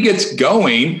is. And when he gets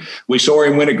going, we saw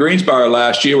him win at Greensboro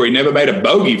last year where he never made a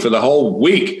bogey for the whole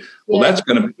week. Well, that's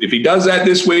going to, if he does that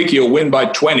this week, he'll win by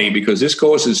 20 because this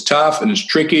course is tough and it's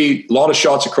tricky, a lot of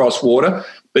shots across water,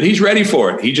 but he's ready for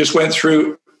it. He just went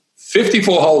through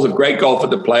 54 holes of great golf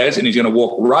at the Players, and he's going to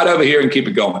walk right over here and keep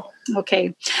it going.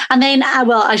 Okay. And then,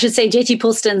 I should say JT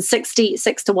Poston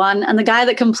 66-1, and the guy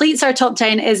that completes our top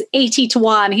 10 is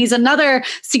 80-1. He's another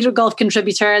Secret Golf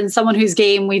contributor and someone whose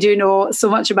game we do know so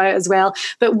much about as well.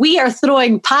 But we are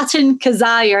throwing Patton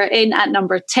Kizzire in at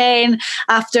number 10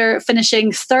 after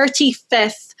finishing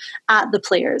 35th at the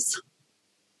Players.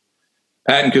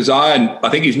 Patton Kizzire, and I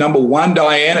think he's number 1,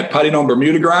 Diane, at putting on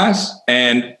Bermuda grass,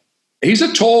 and he's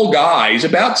a tall guy. He's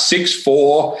about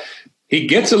 6'4". He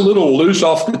gets a little loose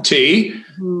off the tee,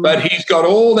 but he's got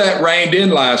all that reined in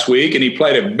last week, and he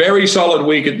played a very solid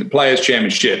week at the Players'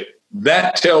 Championship.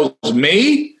 That tells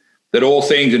me that all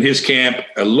things in his camp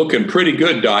are looking pretty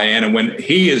good, Diane. And when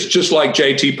he is just like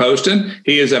JT Poston,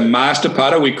 he is a master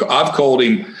putter. I've called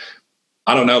him,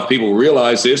 I don't know if people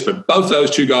realize this, but both those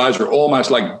two guys are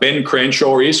almost like Ben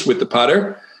Crenshaw is with the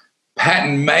putter.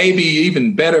 Patton may be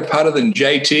even better putter than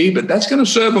JT, but that's going to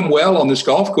serve him well on this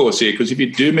golf course here because if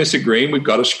you do miss a green, we've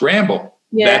got to scramble.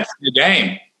 Yeah. That's the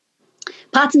game.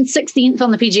 Patton's 16th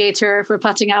on the PGA Tour for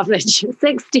putting average,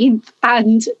 16th.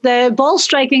 And the ball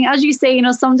striking, as you say,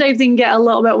 sometimes he can get a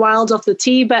little bit wild off the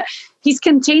tee, but he's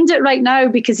contained it right now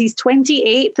because he's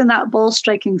 28th in that ball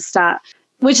striking stat,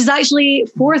 which is actually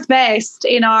 4th best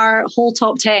in our whole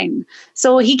top 10.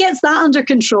 So he gets that under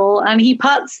control and he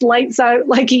putts lights out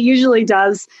like he usually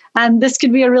does. And this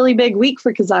could be a really big week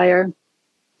for Kizzire.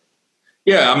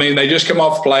 Yeah, I mean, they just come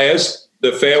off Players.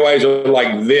 The fairways are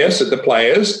like this at the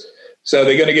Players. So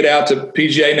they're going to get out to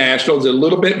PGA Nationals, a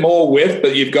little bit more width,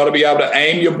 but you've got to be able to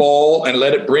aim your ball and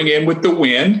let it bring in with the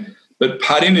wind. But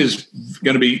putting is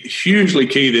going to be hugely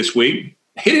key this week.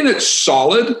 Hitting it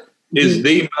solid is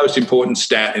the most important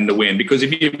stat in the win because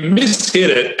if you mishit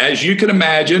it, as you can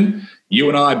imagine, you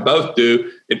and I both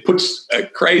do, it puts a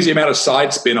crazy amount of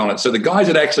side spin on it. So the guys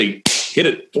that actually hit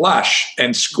it flush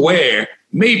and square,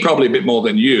 me probably a bit more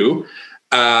than you.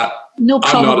 No,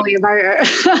 probably about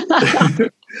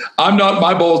it.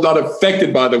 My ball's not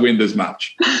affected by the wind as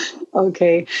much.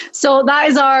 Okay, so that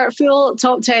is our full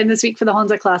top 10 this week for the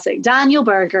Honda Classic. Daniel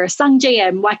Berger, Sungjae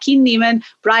Im, Joaquin Niemann,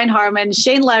 Brian Harman,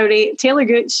 Shane Lowry, Taylor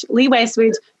Gooch, Lee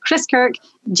Westwood, Chris Kirk,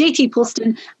 JT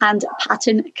Poston, and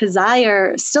Patton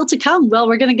Kizzire. Still to come, well,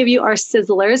 we're going to give you our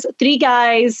sizzlers. 3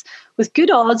 guys with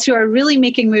good odds who are really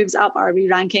making moves up our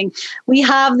ranking. We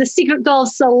have the Secret Golf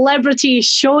Celebrity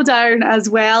Showdown as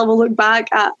well. We'll look back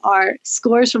at our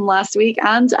scores from last week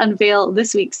and unveil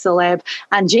this week's celeb.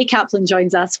 And Jay Kaplan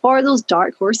joins us for those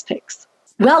dark horse picks.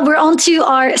 Well, we're on to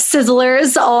our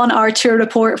sizzlers on our tour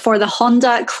report for the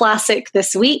Honda Classic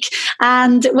this week.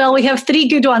 And, well, we have 3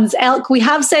 good ones. Elk, we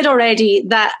have said already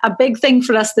that a big thing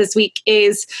for us this week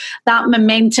is that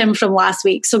momentum from last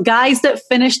week. So guys that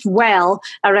finished well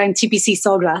around TPC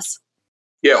Sawgrass.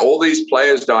 Yeah, all these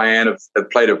players, Diane, have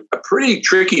played a pretty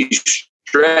tricky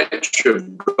stretch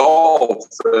of golf.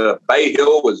 Bay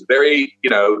Hill was very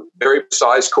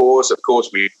precise course. Of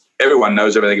course, everyone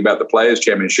knows everything about the Players'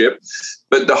 Championship.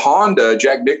 But the Honda,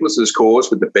 Jack Nicklaus's course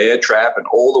with the bear trap and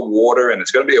all the water, and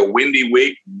it's going to be a windy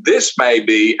week. This may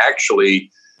be actually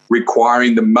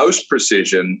requiring the most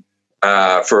precision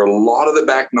for a lot of the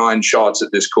back 9 shots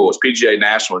at this course. PGA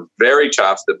National is very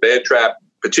tough. The bear trap,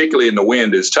 particularly in the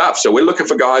wind, is tough. So we're looking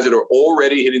for guys that are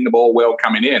already hitting the ball well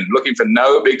coming in, looking for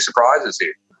no big surprises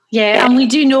here. Yeah, and we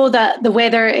do know that the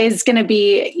weather is going to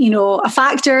be, a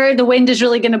factor. The wind is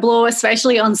really going to blow,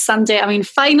 especially on Sunday. I mean,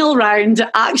 final round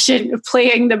action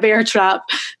playing the bear trap,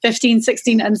 15,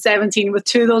 16 and 17, with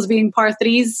 2 of those being par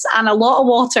 3s and a lot of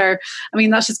water. I mean,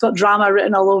 that's just got drama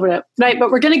written all over it. Right,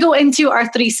 but we're going to go into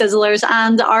our 3 sizzlers,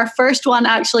 and our first one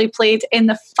actually played in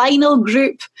the final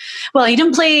group. Well, he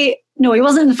didn't play... No, he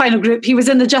wasn't in the final group. He was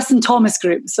in the Justin Thomas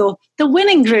group. So the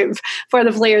winning group for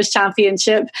the Players'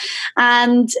 Championship.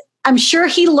 And I'm sure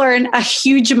he learned a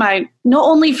huge amount, not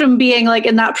only from being like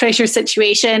in that pressure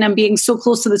situation and being so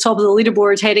close to the top of the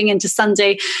leaderboard heading into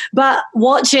Sunday, but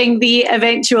watching the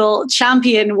eventual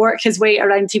champion work his way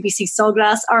around TBC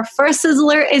Sawgrass. Our first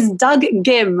sizzler is Doug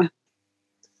Ghim.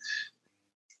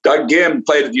 Doug Ghim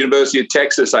played at the University of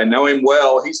Texas. I know him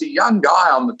well. He's a young guy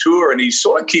on the tour, and he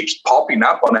sort of keeps popping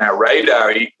up on our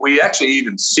radar. We actually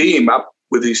even see him up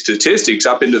with his statistics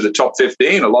up into the top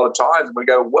 15 a lot of times. And we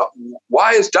go, well,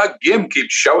 why is Doug Ghim keep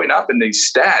showing up in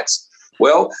these stats?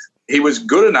 Well, he was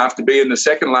good enough to be in the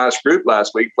second last group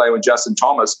last week playing with Justin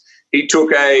Thomas. He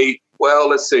took a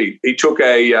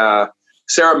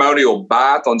ceremonial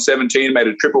bath on 17, made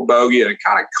a triple bogey, and it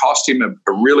kind of cost him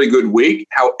a really good week.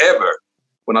 However,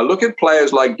 when I look at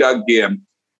players like Doug Ghim,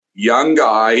 young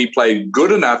guy, he played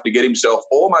good enough to get himself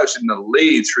almost in the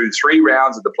lead through 3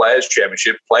 rounds of the Players'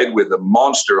 Championship, played with the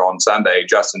monster on Sunday,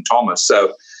 Justin Thomas.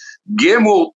 So Ghim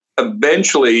will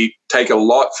eventually take a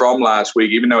lot from last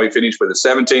week, even though he finished with a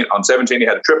 17. On 17, he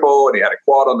had a triple and he had a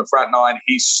quad on the front 9.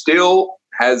 He still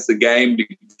has the game to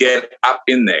get up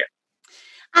in there.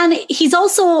 And he's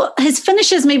also, his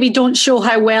finishes maybe don't show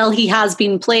how well he has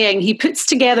been playing. He puts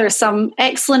together some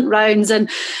excellent rounds. And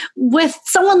with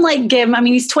someone like Ghim, I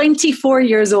mean, he's 24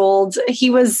 years old. He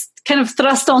was kind of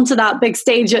thrust onto that big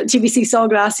stage at TBC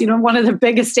Sawgrass, one of the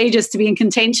biggest stages to be in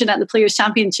contention at the Players'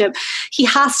 Championship. He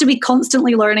has to be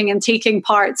constantly learning and taking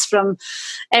parts from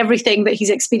everything that he's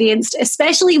experienced,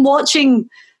 especially watching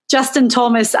Justin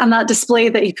Thomas and that display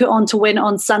that he put on to win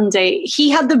on Sunday. He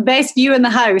had the best view in the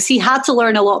house. He had to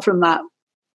learn a lot from that.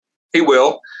 He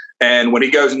will. And when he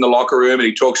goes in the locker room and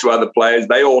he talks to other players,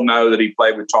 they all know that he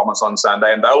played with Thomas on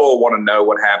Sunday, and they'll all want to know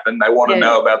what happened. They want to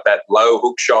know about that low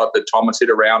hook shot that Thomas hit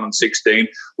around on 16.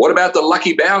 What about the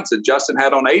lucky bounce that Justin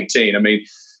had on 18? I mean,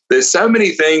 there's so many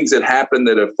things that happen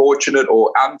that are fortunate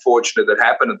or unfortunate that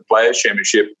happen at the Players'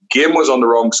 Championship. Ghim was on the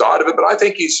wrong side of it, but I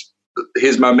think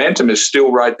his momentum is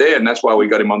still right there, and that's why we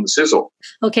got him on the sizzle.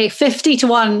 Okay,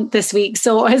 50-1 this week.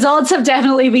 So his odds have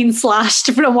definitely been slashed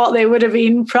from what they would have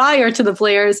been prior to the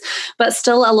Players, but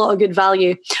still a lot of good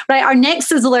value. Right, our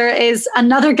next sizzler is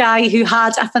another guy who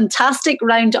had a fantastic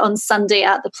round on Sunday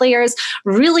at the Players,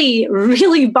 really,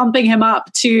 really bumping him up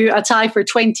to a tie for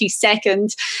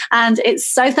 22nd. And it's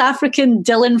South African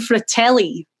Dylan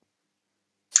Fratelli.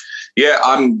 Yeah,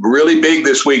 I'm really big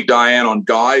this week, Diane, on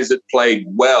guys that played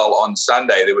well on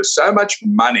Sunday. There was so much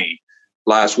money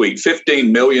last week,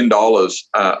 $15 million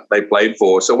they played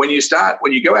for. So when you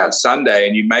go out Sunday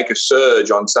and you make a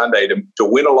surge on Sunday to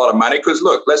win a lot of money, because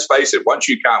look, let's face it, once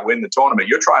you can't win the tournament,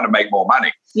 you're trying to make more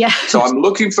money. Yeah. So I'm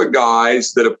looking for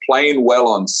guys that are playing well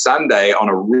on Sunday on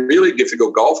a really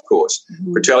difficult golf course.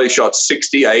 Mm-hmm. Fratelli shot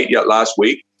 68 last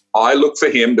week. I look for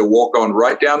him to walk on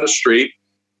right down the street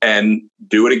and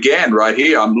do it again right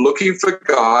here. I'm looking for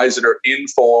guys that are in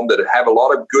form, that have a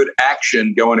lot of good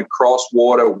action going across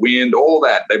water, wind, all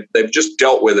that. They've just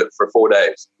dealt with it for 4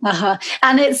 days. Uh-huh.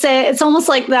 And it's almost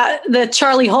like that the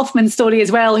Charlie Hoffman story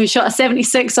as well, who shot a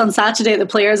 76 on Saturday at the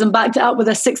Players and backed it up with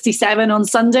a 67 on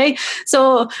Sunday.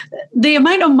 So the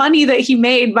amount of money that he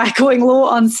made by going low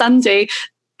on Sunday,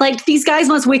 like, these guys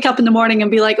must wake up in the morning and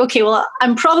be like, okay, well,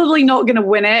 I'm probably not going to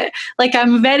win it. Like,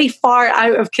 I'm very far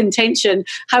out of contention.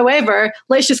 However,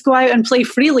 let's just go out and play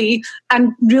freely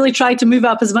and really try to move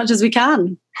up as much as we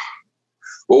can.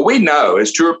 Well, we know,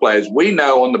 as tour players, we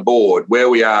know on the board where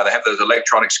we are. They have those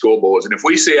electronic scoreboards. And if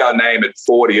we see our name at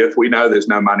 40th, we know there's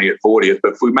no money at 40th.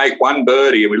 But if we make one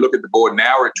birdie and we look at the board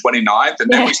now, we're at 29th. And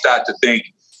then we start to think,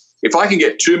 if I can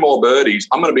get 2 more birdies,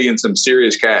 I'm going to be in some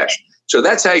serious cash. So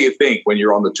that's how you think when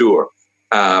you're on the tour,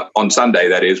 on Sunday,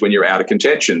 that is, when you're out of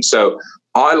contention. So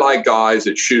I like guys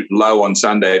that shoot low on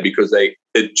Sunday because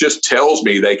it just tells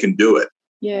me they can do it.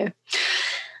 Yeah.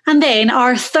 And then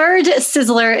our third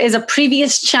sizzler is a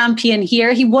previous champion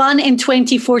here. He won in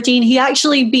 2014. He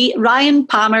actually beat Ryan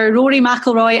Palmer, Rory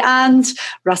McIlroy, and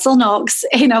Russell Knox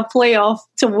in a playoff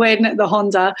to win the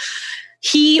Honda.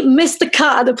 He missed the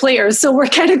cut at the Players, so we're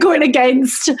kind of going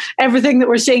against everything that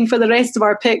we're saying for the rest of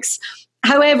our picks.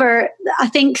 However, I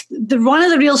think one of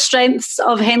the real strengths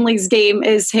of Henley's game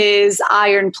is his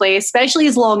iron play, especially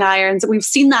his long irons. We've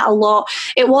seen that a lot.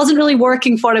 It wasn't really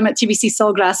working for him at TBC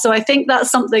Sawgrass, so I think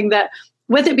that's something that,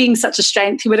 with it being such a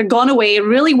strength, he would have gone away,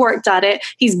 really worked at it.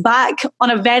 He's back on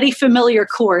a very familiar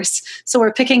course, so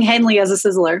we're picking Henley as a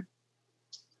sizzler.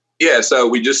 Yeah, so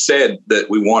we just said that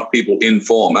we want people in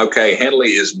form. Okay,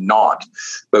 Henley is not.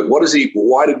 But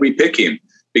why did we pick him?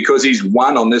 Because he's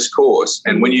won on this course.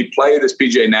 And when you play this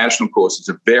PGA National course, it's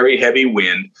a very heavy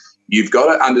wind. You've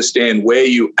got to understand where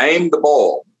you aim the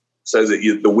ball so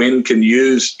that the wind can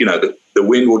use, the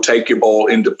wind will take your ball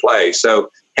into play.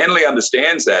 So Henley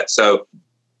understands that. So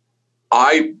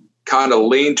I kind of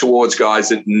lean towards guys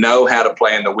that know how to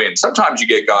play in the wind. Sometimes you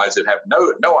get guys that have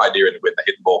no idea in the wind. They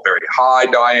hit the ball very high,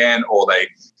 Diane, or they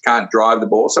can't drive the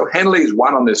ball. So Henley's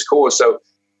won on this course. So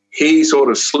he sort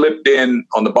of slipped in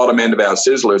on the bottom end of our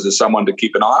sizzlers as someone to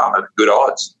keep an eye on at good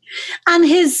odds. And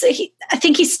I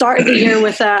think he started the year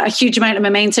with a huge amount of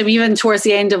momentum. Even towards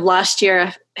the end of last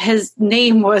year, his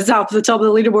name was up the top of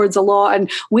the leaderboards a lot,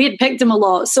 and we had picked him a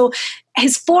lot. So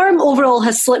his form overall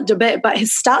has slipped a bit, but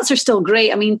his stats are still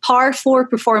great. I mean, par 4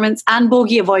 performance and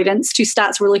bogey avoidance, 2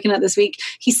 stats we're looking at this week.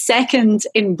 He's second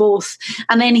in both.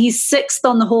 And then he's 6th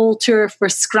on the whole tour for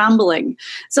scrambling.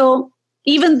 So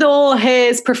even though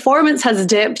his performance has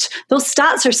dipped, those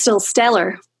stats are still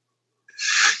stellar.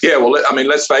 Yeah, well, I mean,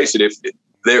 let's face it, if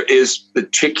there is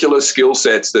particular skill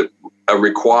sets that are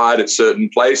required at certain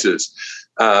places.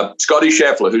 Scotty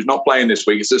Scheffler, who's not playing this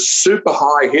week, is a super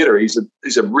high hitter. He's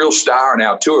a real star in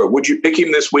our tour. Would you pick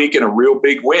him this week in a real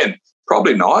big win?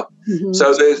 Probably not. Mm-hmm.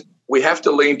 So we have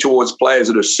to lean towards players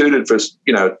that are suited for,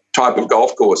 type of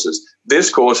golf courses.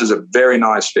 This course is a very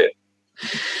nice fit.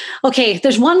 Okay,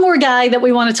 there's one more guy that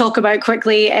we want to talk about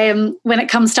quickly when it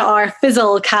comes to our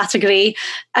fizzle category.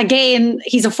 Again,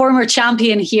 he's a former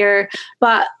champion here,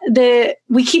 but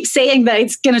we keep saying that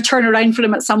it's going to turn around for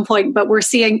him at some point, but we're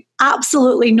seeing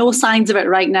absolutely no signs of it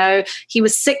right now. He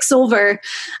was 6 over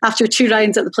after 2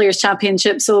 rounds at the Players'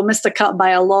 Championship, so missed the cut by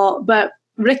a lot. But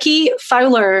Rickie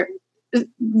Fowler,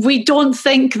 we don't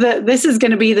think that this is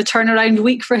going to be the turnaround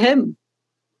week for him.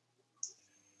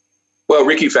 Well,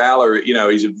 Rickie Fowler,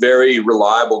 he's a very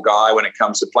reliable guy when it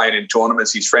comes to playing in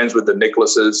tournaments. He's friends with the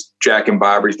Nicklases, Jack and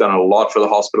Barbara. He's done a lot for the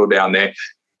hospital down there.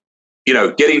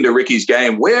 Getting to Rickie's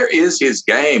game, where is his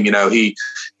game? He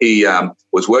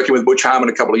was working with Butch Harmon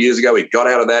a couple of years ago. He got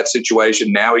out of that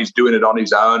situation. Now he's doing it on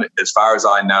his own, as far as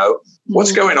I know. Mm-hmm.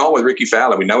 What's going on with Rickie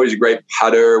Fowler? We know he's a great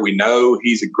putter. We know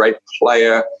he's a great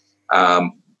player.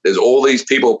 There's all these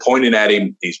people pointing at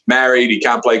him. He's married. He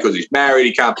can't play because he's married.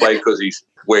 He can't play because he's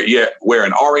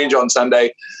wearing orange on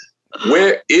Sunday.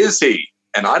 Where is he?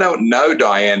 And I don't know,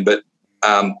 Diane, but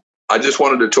I just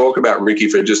wanted to talk about Rickie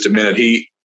for just a minute.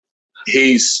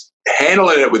 He's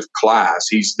handling it with class.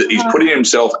 He's putting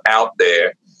himself out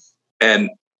there. And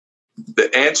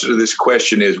the answer to this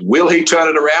question is, will he turn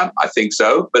it around? I think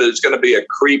so, but it's going to be a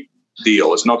creep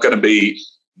deal. It's not going to be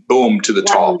boom to the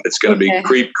top. It's going to be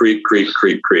creep.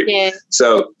 Yeah.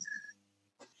 So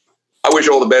I wish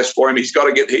all the best for him. He's got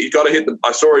to hit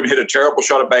I saw him hit a terrible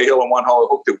shot at Bay Hill on one hole,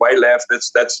 hooked it way left.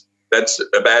 That's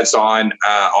a bad sign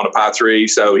on a par 3.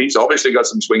 So he's obviously got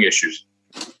some swing issues.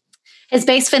 His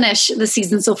base finish this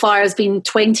season so far has been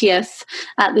 20th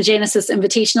at the Genesis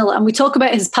Invitational. And we talk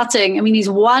about his putting. I mean, he's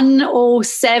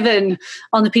 107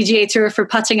 on the PGA Tour for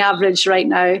putting average right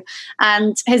now.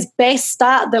 And his best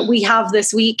stat that we have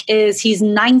this week is he's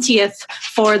 90th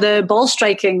for the ball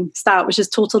striking stat, which is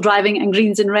total driving and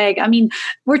greens in reg. I mean,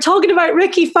 we're talking about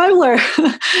Rickie Fowler,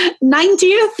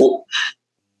 90th. Well,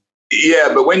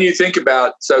 yeah, but when you think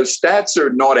about, so stats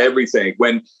are not everything.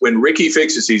 When Rickie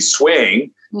fixes his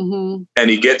swing, mm-hmm. and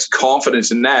he gets confidence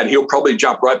in that, he'll probably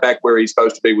jump right back where he's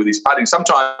supposed to be with his putting.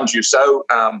 Sometimes you're so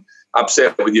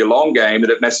upset with your long game that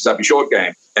it messes up your short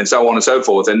game, and so on and so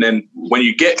forth. And then when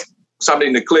you get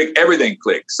something to click, everything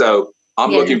clicks. So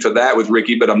I'm looking for that with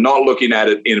Rickie, but I'm not looking at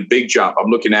it in a big jump. I'm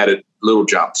looking at it little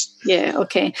jumps. Yeah,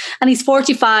 okay. And he's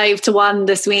 45-1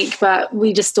 this week, but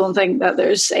we just don't think that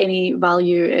there's any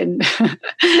value in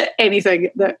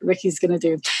anything that Rickie's going to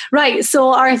do. Right,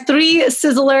 so our 3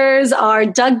 sizzlers are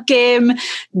Doug Ghim,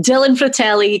 Dylan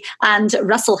Fratelli, and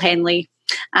Russell Henley.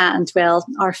 And, well,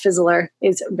 our fizzler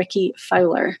is Rickie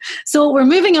Fowler. So we're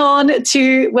moving on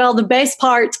to, the best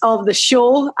part of the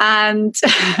show, and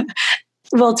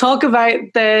we'll talk about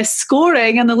the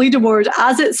scoring and the leaderboard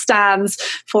as it stands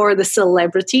for the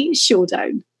Celebrity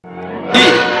Showdown.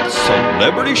 It's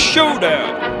Celebrity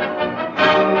Showdown.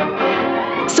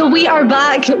 So we are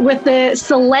back with the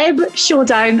Celeb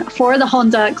Showdown for the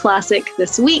Honda Classic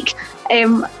this week.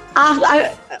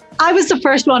 I was the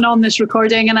first one on this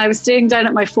recording, and I was sitting down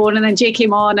at my phone, and then Jay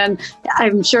came on, and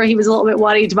I'm sure he was a little bit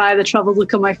worried by the troubled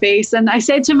look on my face. And I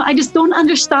said to him, I just don't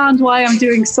understand why I'm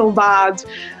doing so bad.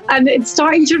 And it's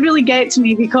starting to really get to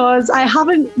me because I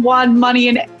haven't won money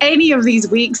in any of these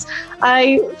weeks.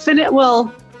 I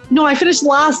finished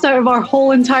last out of our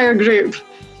whole entire group,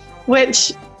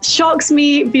 which shocks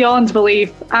me beyond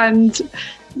belief. And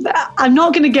I'm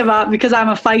not going to give up because I'm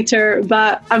a fighter,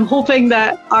 but I'm hoping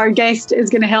that our guest is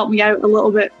going to help me out a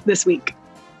little bit this week.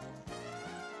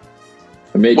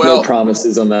 I make no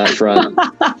promises on that front.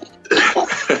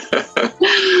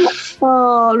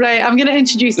 Oh, right. I'm going to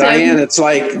introduce Diane. It's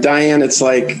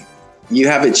like you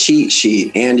have a cheat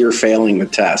sheet and you're failing the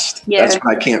test. Yeah. That's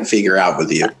what I can't figure out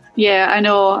with you. Yeah, I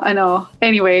know.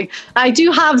 Anyway, I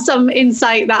do have some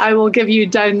insight that I will give you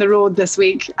down the road this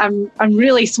week. I'm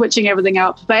really switching everything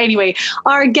up. But anyway,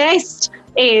 our guest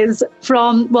is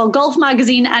from, Golf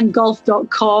Magazine and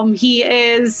golf.com. He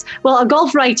is, a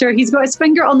golf writer. He's got his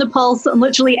finger on the pulse on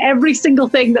literally every single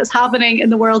thing that's happening in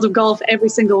the world of golf every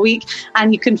single week.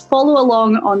 And you can follow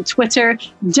along on Twitter.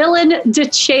 Dylan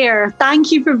Dethier,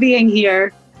 thank you for being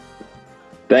here.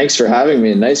 Thanks for having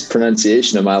me. Nice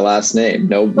pronunciation of my last name.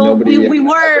 Nobody. We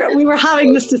were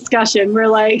having this discussion. We're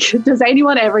like, does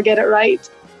anyone ever get it right?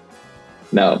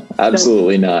 No,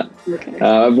 absolutely not. Okay.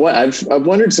 I've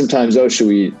wondered sometimes.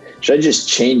 Should I just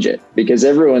change it? Because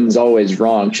everyone's always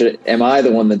wrong. Am I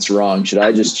the one that's wrong? Should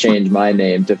I just change my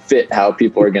name to fit how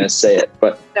people are going to say it?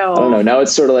 But no. I don't know. Now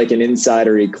it's sort of like an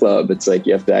insidery club. It's like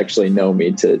you have to actually know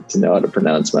me to know how to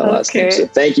pronounce my last name. So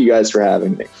thank you guys for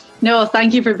having me. No,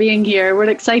 thank you for being here. We're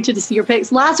excited to see your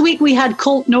picks. Last week we had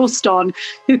Colt Knost on,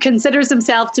 who considers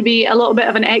himself to be a little bit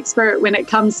of an expert when it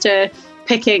comes to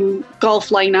picking golf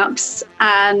lineups.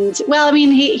 And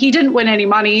he didn't win any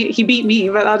money. He beat me,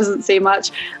 but that doesn't say much.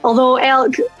 Although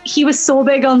Elk, he was so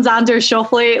big on Xander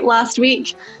Schauffele last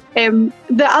week.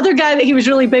 The other guy that he was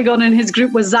really big on in his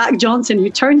group was Zach Johnson, who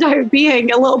turned out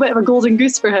being a little bit of a golden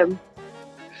goose for him.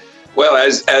 Well,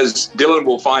 as Dylan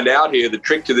will find out here, the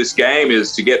trick to this game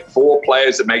is to get 4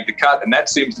 players that make the cut, and that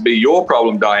seems to be your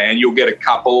problem, Diane. You'll get a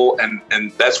couple,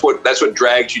 and that's what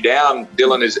drags you down,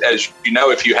 Dylan. Is, as you know,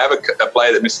 if you have a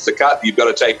player that misses the cut, you've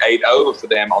got to take 8 over for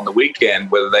them on the weekend,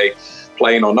 whether they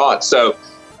play in or not. So,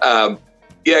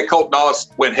 Colt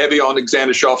Knost went heavy on Xander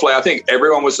Schauffele. I think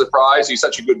everyone was surprised. He's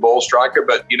such a good ball striker,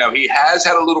 but, he has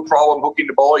had a little problem hooking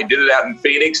the ball. He did it out in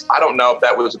Phoenix. I don't know if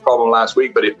that was a problem last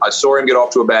week, but I saw him get off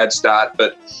to a bad start.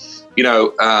 But,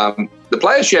 the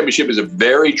Players' Championship is a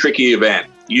very tricky event.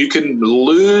 You can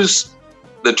lose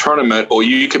the tournament or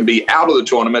you can be out of the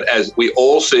tournament, as we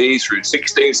all see through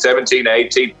 16, 17,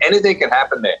 18. Anything can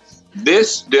happen there.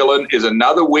 This, Dylan, is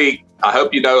another week. I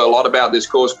hope you know a lot about this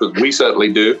course because we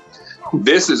certainly do.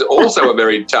 This is also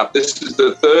this is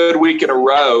the 3rd week in a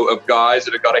row of guys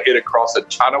that have got to hit across a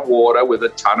ton of water with a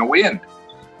ton of wind.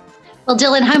 Well,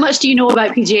 Dylan, how much do you know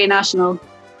about PGA National?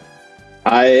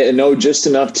 I know just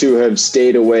enough to have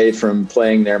stayed away from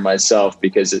playing there myself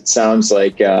because it sounds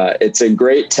like it's a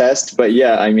great test. But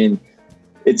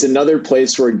it's another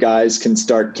place where guys can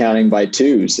start counting by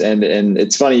twos. And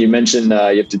it's funny, you mentioned you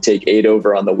have to take 8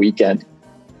 over on the weekend.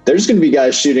 There's going to be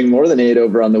guys shooting more than 8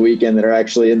 over on the weekend that are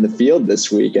actually in the field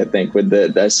this week, I think.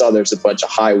 I saw there's a bunch of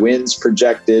high winds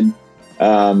projected.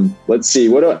 Let's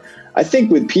see. I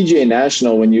think with PGA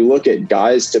National, when you look at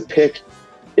guys to pick,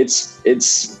 it's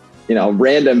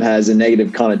random has a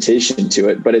negative connotation to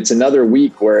it, but it's another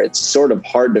week where it's sort of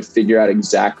hard to figure out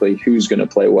exactly who's going to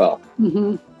play well.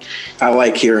 Mm-hmm. I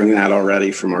like hearing that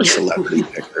already from our celebrity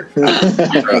picker. Throw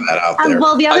that out there.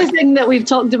 The other thing that we've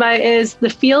talked about is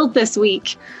the field this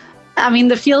week.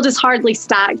 The field is hardly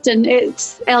stacked, and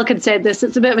Elk had said this,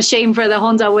 it's a bit of a shame for the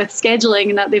Honda with scheduling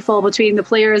and that they fall between the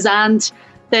Players and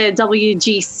the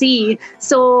WGC.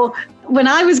 So when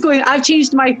I was I've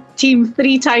changed my team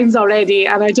 3 times already,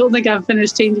 and I don't think I've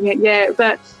finished changing it yet,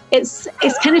 but it's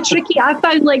kind of tricky. I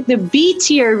found the B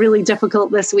tier really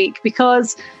difficult this week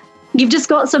because you've just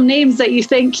got some names that you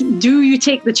think, do you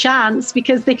take the chance?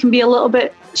 Because they can be a little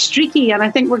bit streaky, and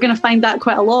I think we're going to find that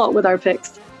quite a lot with our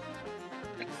picks.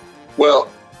 Well,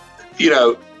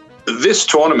 this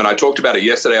tournament, I talked about it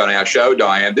yesterday on our show,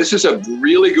 Diane, this is a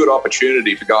really good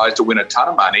opportunity for guys to win a ton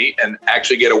of money and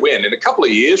actually get a win. In a couple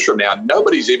of years from now,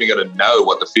 nobody's even going to know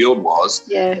what the field was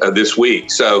this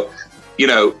week. So,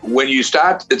 when you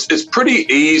start, it's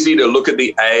pretty easy to look at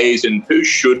the A's and who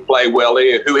should play well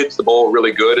here, who hits the ball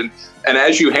really good. And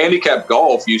as you handicap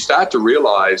golf, you start to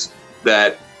realize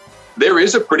that there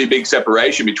is a pretty big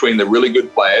separation between the really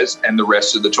good players and the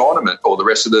rest of the tournament or the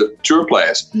rest of the tour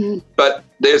players. Mm. But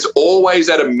there's always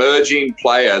that emerging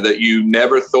player that you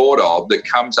never thought of that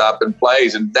comes up and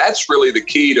plays. And that's really the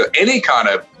key to any kind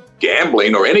of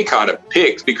gambling or any kind of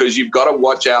picks, because you've got to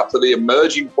watch out for the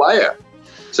emerging player.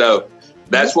 So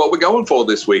that's what we're going for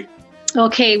this week.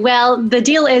 Okay, well, the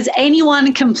deal is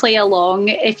anyone can play along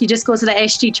if you just go to the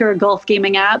SG Tour Golf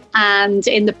Gaming app, and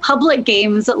in the public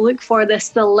games, look for the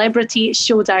Celebrity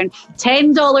Showdown.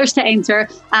 $10 to enter,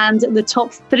 and the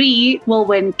top 3 will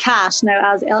win cash.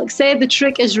 Now, as Elk said, the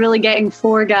trick is really getting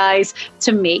 4 guys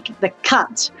to make the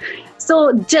cut.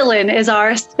 So Dylan is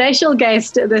our special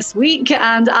guest this week,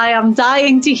 and I am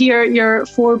dying to hear your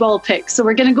 4-ball picks. So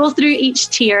we're going to go through each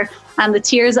tier, and the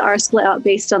tiers are split up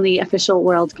based on the official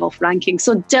World Golf Ranking.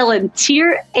 So Dylan,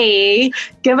 tier A,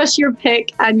 give us your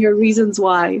pick and your reasons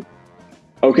why.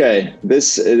 Okay,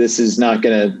 this is not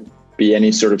going to be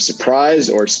any sort of surprise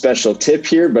or special tip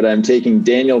here, but I'm taking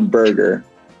Daniel Berger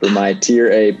for my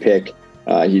tier A pick.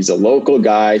 He's a local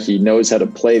guy. He knows how to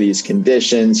play these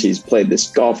conditions. He's played this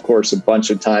golf course a bunch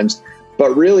of times,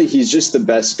 but really he's just the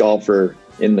best golfer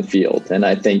in the field. And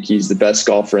I think he's the best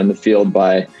golfer in the field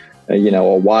by,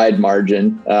 a wide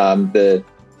margin. The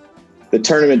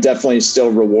tournament definitely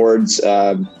still rewards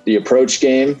the approach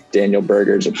game. Daniel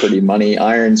Berger's a pretty money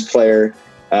irons player.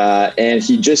 And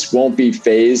he just won't be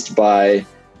fazed by,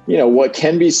 what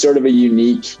can be sort of a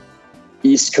unique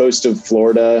east coast of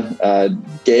Florida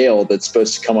gale that's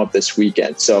supposed to come up this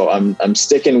weekend. So I'm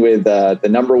sticking with the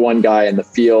number one guy in the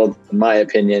field, in my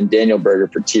opinion, Daniel Berger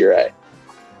for tier A.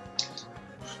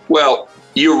 Well,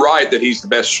 you're right that he's the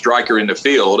best striker in the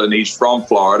field, and he's from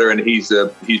Florida, and he's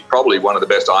probably one of the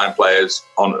best iron players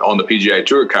on the PGA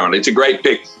Tour currently. It's a great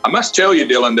pick. I must tell you,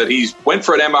 Dylan, that he went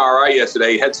for an MRI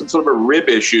yesterday. He had some sort of a rib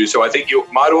issue, so I think you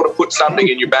might ought to put something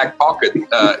in your back pocket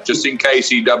just in case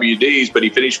he WDs, but he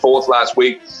finished fourth last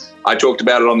week. I talked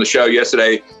about it on the show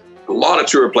yesterday. A lot of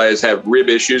tour players have rib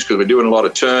issues because we're doing a lot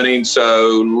of turning,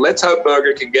 so let's hope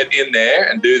Berger can get in there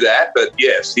and do that. But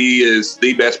yes, he is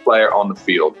the best player in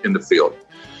the field.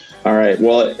 All right.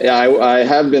 Well, I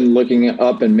have been looking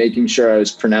up and making sure I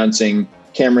was pronouncing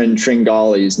Cameron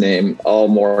Tringale's name all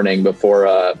morning before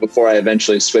I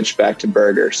eventually switched back to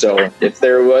Berger. So if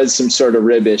there was some sort of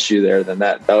rib issue there, then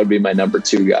that would be my number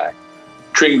two guy.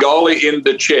 Tringale in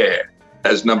the chair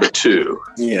as number two.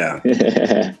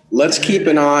 Yeah. Let's keep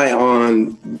an eye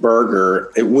on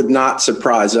Berger. It would not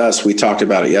surprise us. We talked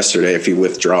about it yesterday if he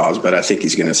withdraws, but I think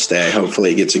he's going to stay. Hopefully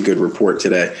he gets a good report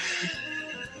today.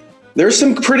 There's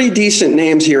some pretty decent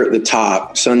names here at the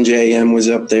top. Sungjae M was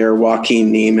up there.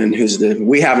 Joaquin Niemann,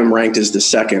 we have him ranked as the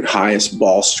second highest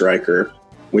ball striker,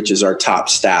 which is our top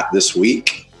stat this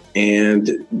week. And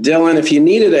Dylan, if you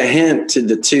needed a hint to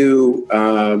the two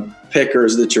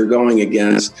pickers that you're going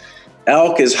against,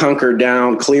 Elk is hunkered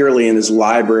down clearly in his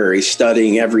library,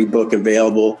 studying every book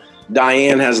available.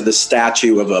 Diane has the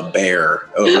statue of a bear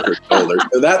over her shoulder.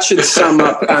 So that should sum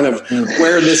up kind of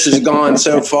where this has gone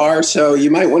so far. So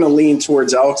you might want to lean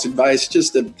towards Elk's advice.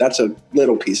 That's a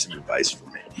little piece of advice for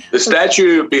me. The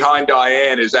statue behind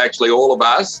Diane is actually all of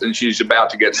us, and she's about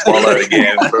to get swallowed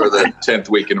again for the 10th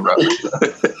week in a row.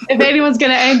 If anyone's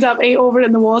going to end up over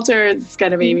in the water, it's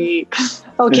going to be me.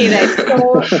 Okay, then.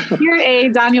 So tier A,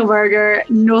 Daniel Berger,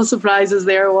 no surprises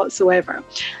there whatsoever.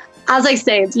 As I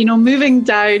said, moving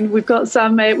down, we've got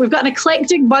an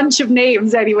eclectic bunch of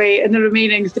names anyway in the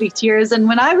remaining three tiers. And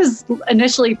when I was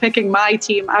initially picking my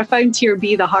team, I found tier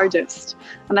B the hardest,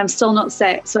 and I'm still not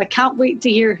set. So I can't wait to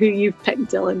hear who you've picked,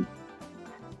 Dylan.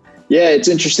 Yeah, it's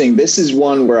interesting. This is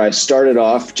one where I started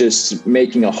off just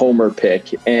making a homer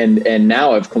pick, and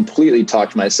now I've completely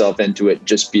talked myself into it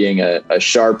just being a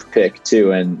sharp pick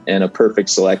too, and a perfect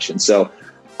selection. So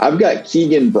I've got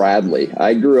Keegan Bradley.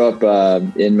 I grew up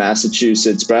in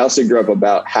Massachusetts, but I also grew up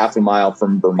about half a mile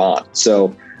from Vermont.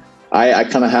 So I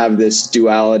kind of have this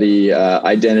duality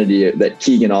identity that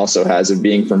Keegan also has of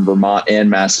being from Vermont and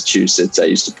Massachusetts. I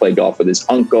used to play golf with his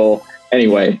uncle.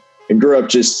 Anyway, I grew up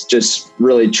just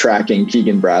really tracking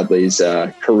Keegan Bradley's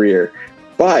career.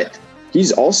 But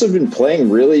he's also been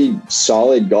playing really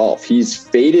solid golf. He's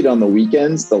faded on the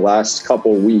weekends the last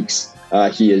couple of weeks.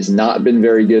 He has not been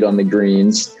very good on the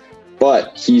greens,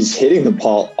 but he's hitting the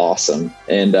ball awesome.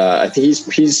 And I think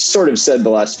he's sort of said the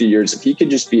last few years, if he could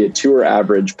just be a tour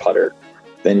average putter,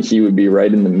 then he would be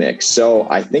right in the mix. So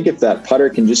I think if that putter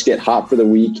can just get hot for the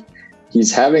week,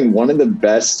 he's having one of the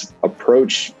best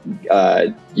approach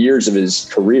years of his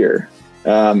career.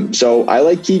 So I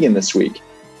like Keegan this week.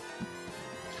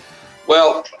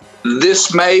 Well,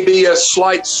 this may be a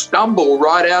slight stumble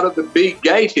right out of the big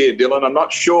gate here, Dylan. I'm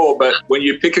not sure, but when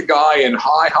you pick a guy in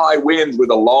high winds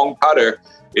with a long putter,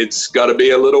 it's got to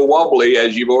be a little wobbly,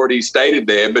 as you've already stated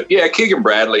there. But yeah, Keegan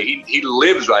Bradley, he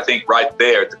lives, I think, right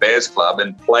there at the Bears Club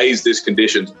and plays this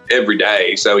conditions every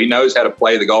day. So he knows how to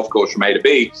play the golf course from A to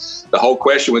B. The whole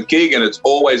question with Keegan, it's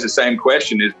always the same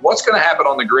question, is what's going to happen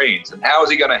on the greens? And how is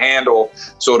he going to handle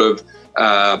sort of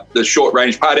the short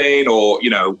range putting or,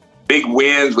 big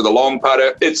wins with a long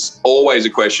putter? It's always a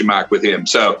question mark with him.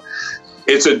 So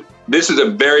this is a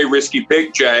very risky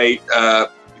pick, Jay.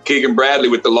 Keegan Bradley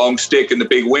with the long stick and the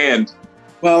big wind.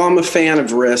 Well, I'm a fan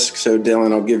of risk, so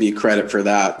Dylan, I'll give you credit for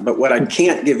that. But what I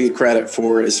can't give you credit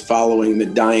for is following the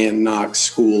Diane Knox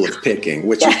school of picking,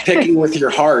 which is picking with your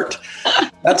heart.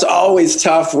 That's always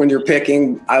tough when you're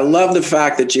picking. I love the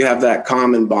fact that you have that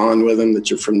common bond with them, that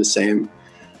you're from the same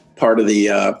part of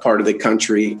the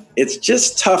country. It's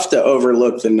just tough to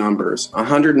overlook the numbers.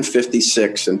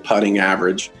 156 in putting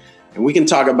average, and we can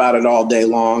talk about it all day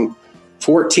long.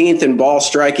 14th in ball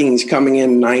striking. He's coming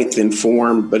in 9th in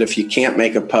form, but if you can't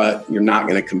make a putt, you're not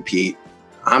going to compete.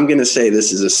 I'm going to say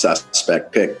this is a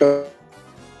suspect pick.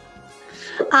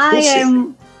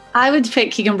 I would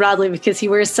pick Keegan Bradley because he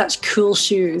wears such cool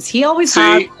shoes. He always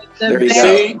has. There you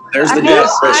go. There's the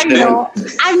best question.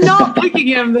 I'm not picking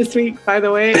him this week, by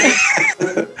the way.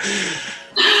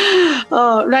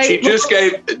 Oh, right.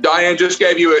 Diane just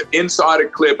gave you an insider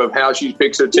clip of how she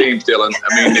picks her teams, Dylan.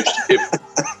 I mean,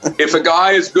 if a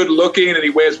guy is good looking and he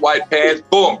wears white pants,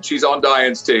 boom, she's on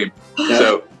Diane's team. Yeah.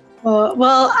 So,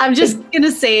 well, I'm just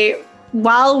gonna say,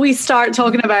 while we start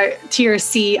talking about Tier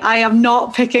C, I am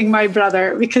not picking my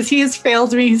brother because he has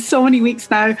failed me so many weeks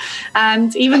now.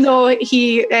 And even though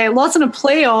he lost in a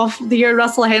playoff the year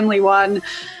Russell Henley won,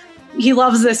 he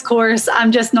loves this course.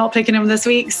 I'm just not picking him this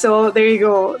week. So there you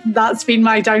go. That's been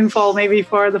my downfall maybe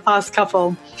for the past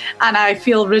couple. And I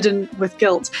feel ridden with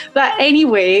guilt. But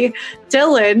anyway,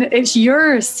 Dylan, it's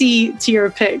your C tier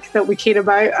pick that we care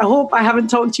about. I hope I haven't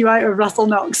talked you out of Russell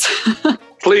Knox.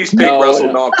 Please pick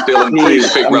Russell Knox, Dylan.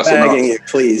 Please pick Russell Knox. You.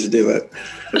 Please do it.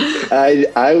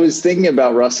 I was thinking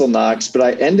about Russell Knox, but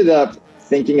I ended up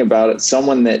thinking about it,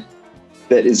 someone that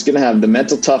is going to have the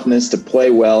mental toughness to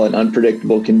play well in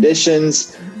unpredictable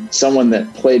conditions, someone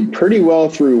that played pretty well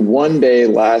through one day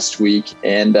last week,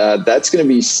 and that's going to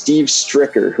be Steve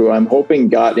Stricker, who I'm hoping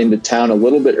got into town a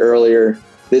little bit earlier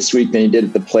this week than he did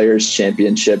at the Players'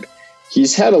 Championship.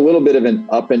 He's had a little bit of an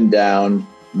up and down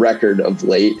record of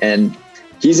late, and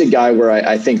he's a guy where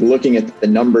I think looking at the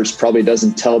numbers probably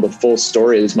doesn't tell the full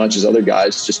story as much as other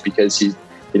guys, just because he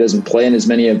doesn't play in as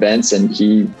many events, and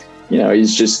he's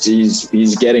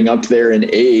getting up there in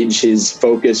age. His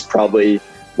focus probably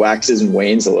waxes and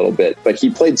wanes a little bit, but he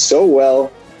played so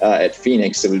well at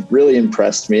Phoenix. It really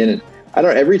impressed me. And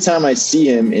every time I see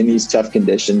him in these tough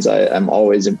conditions, I'm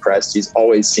always impressed. He's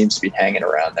always seems to be hanging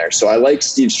around there. So I like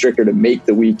Steve Stricker to make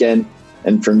the weekend.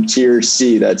 And from Tier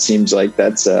C, that seems like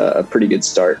that's a pretty good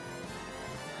start.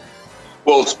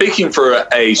 Well, speaking for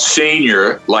a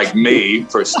senior like me,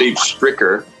 for Steve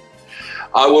Stricker,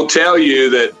 I will tell you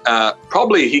that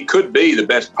probably he could be the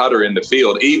best putter in the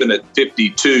field, even at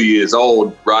 52 years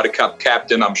old, Ryder Cup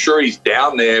captain. I'm sure he's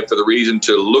down there for the reason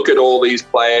to look at all these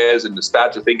players and to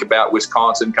start to think about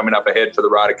Wisconsin coming up ahead for the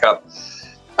Ryder Cup.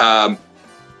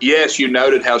 Yes, you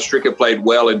noted how Stricker played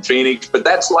well in Phoenix, but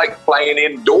that's like playing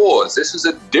indoors. This is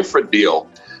a different deal.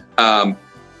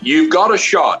 You've got a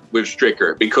shot with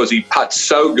Stricker because he putts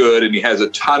so good and he has a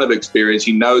ton of experience.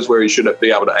 He knows where he should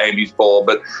be able to aim his ball.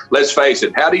 But let's face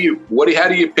it, how do you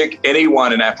pick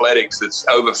anyone in athletics that's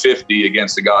over 50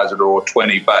 against the guys that are all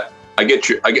 20? But I get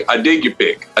you. I dig your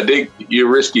pick. You're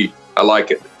risky. I like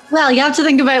it. Well, you have to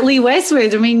think about Lee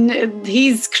Westwood. I mean,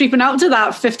 he's creeping up to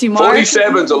that 50 mark.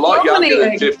 47's a lot younger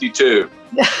than 52.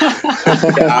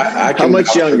 How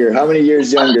much younger? How many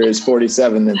years younger is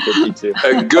 47 than 52?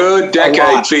 A good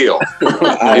decade feel.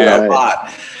 A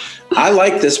lot. I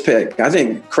like this pick. I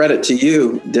think credit to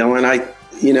you, Dylan.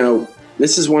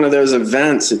 This is one of those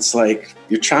events. It's like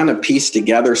you're trying to piece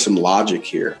together some logic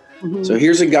here. Mm-hmm. So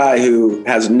here's a guy who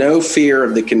has no fear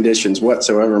of the conditions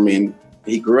whatsoever. I mean,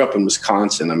 he grew up in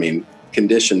Wisconsin. I mean,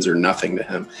 conditions are nothing to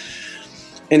him.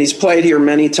 And he's played here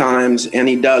many times, and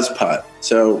he does putt.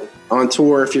 So on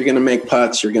tour, if you're going to make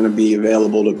putts, you're going to be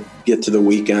available to get to the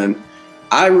weekend.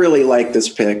 I really like this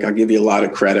pick. I'll give you a lot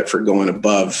of credit for going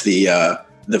above the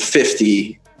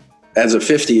 50 as a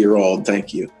 50-year-old.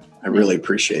 Thank you. I really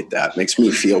appreciate that. Makes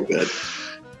me feel good.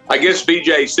 I guess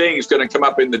Vijay Singh is going to come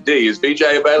up in the D. Is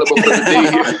Vijay available for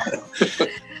the D here?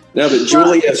 No, but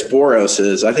Julius Boros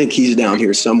is. I think he's down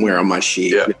here somewhere on my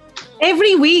sheet. Yeah.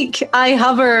 Every week I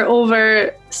hover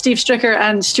over Steve Stricker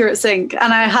and Stuart Sink,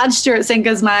 and I had Stuart Sink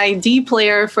as my D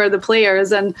player for the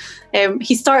Players, and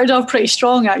he started off pretty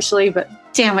strong actually, but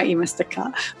damn it, he missed a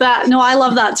cut. But no, I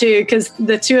love that too, because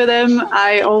the two of them,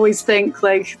 I always think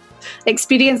like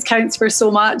experience counts for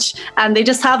so much, and they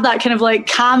just have that kind of like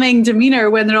calming demeanor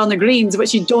when they're on the greens,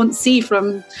 which you don't see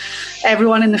from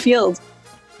everyone in the field.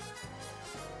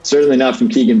 Certainly not from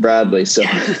Keegan Bradley, so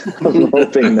I'm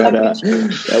hoping that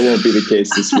that won't be the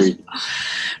case this week.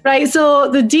 Right,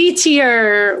 so the D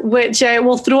tier, which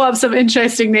will throw up some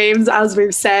interesting names, as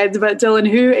we've said, but Dylan,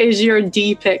 who is your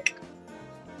D pick?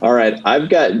 All right, I've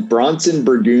got Bronson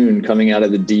Burgoon coming out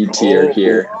of the D tier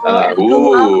here. I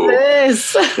love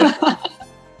this.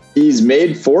 He's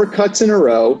made 4 cuts in a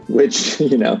row, which,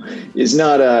 is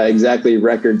not exactly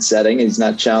record setting. He's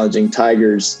not challenging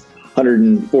Tiger's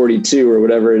 142 or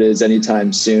whatever it is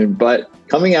anytime soon. But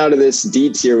coming out of this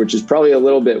D tier, which is probably a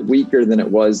little bit weaker than it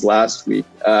was last week,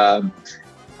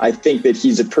 I think that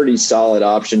he's a pretty solid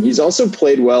option. He's also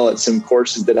played well at some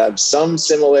courses that have some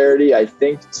similarity, I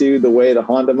think, to the way the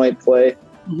Honda might play.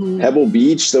 Pebble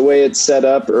Beach, the way it's set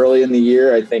up early in the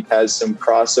year, I think has some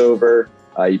crossover.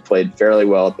 He played fairly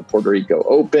well at the Puerto Rico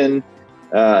Open,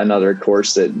 another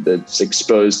course that's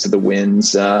exposed to the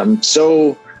winds.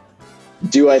 So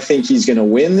do I think he's going to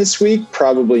win this week?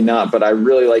 Probably not, but I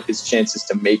really like his chances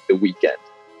to make the weekend.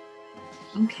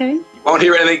 Okay. Won't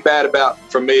hear anything bad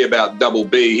from me about Double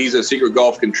B. He's a Secret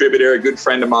Golf contributor, a good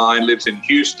friend of mine, lives in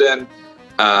Houston,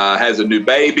 has a new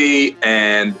baby,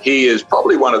 and he is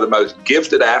probably one of the most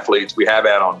gifted athletes we have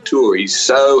out on tour. He's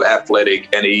so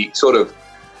athletic, and he sort of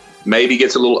maybe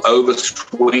gets a little over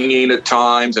swinging at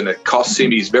times, and it costs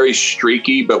him. He's very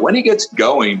streaky, but when he gets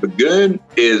going, Burgoon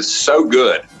is so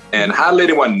good. And hardly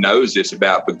anyone knows this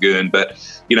about Burgoon, but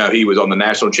he was on the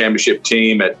national championship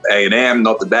team at A&M.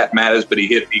 Not that matters, but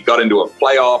he got into a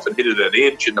playoff and hit it an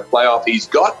inch in the playoff. He's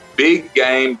got big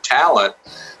game talent.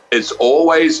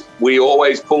 We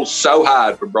always pull so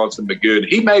hard for Bronson Burgoon.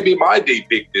 He may be my D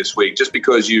pick this week just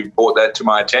because you brought that to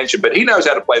my attention, but he knows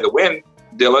how to play the wind.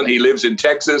 Dylan, he lives in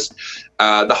Texas.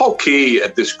 The whole key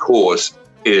at this course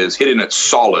is hitting it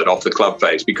solid off the club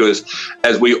face, because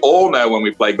as we all know when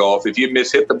we play golf, if you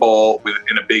hit the ball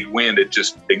in a big wind, it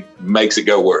makes it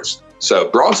go worse. So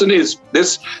Bronson is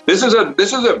this is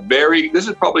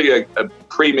probably a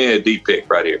premier D pick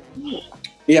right here.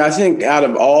 Yeah, I think out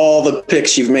of all the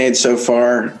picks you've made so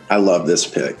far, I love this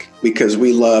pick because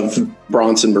we love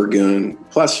Bronson Burgoon.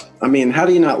 Plus, how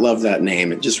do you not love that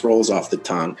name? It just rolls off the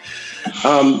tongue.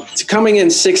 Coming in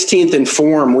 16th in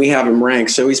form, we have him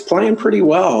ranked, so he's playing pretty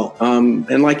well.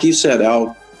 And like you said,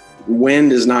 Al,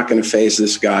 wind is not going to phase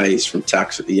this guy. He's from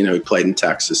Texas. He played in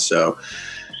Texas, so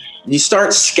you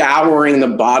start scouring the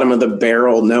bottom of the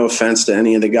barrel. No offense to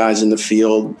any of the guys in the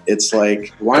field. It's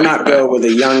like, why not go with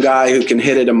a young guy who can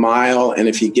hit it a mile? And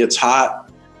if he gets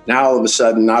hot, now all of a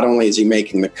sudden, not only is he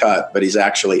making the cut, but he's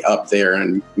actually up there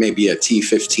in maybe a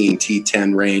T15,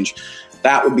 T10 range.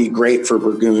 That would be great for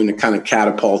Burgoon to kind of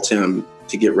catapult him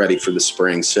to get ready for the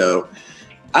spring. So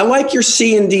I like your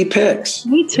C and D picks.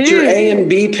 Me too. Your A and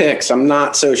B picks, I'm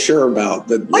not so sure about.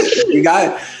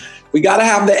 We got to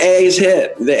have the A's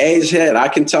hit. The A's hit. I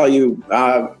can tell you,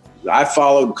 I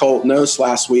followed Colt Knost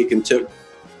last week and took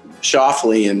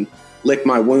Schauffele and licked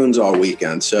my wounds all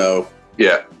weekend. So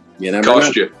yeah,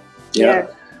 cost you. Yeah.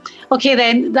 Okay,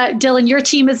 then, Dylan, your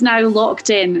team is now locked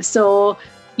in. So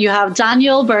you have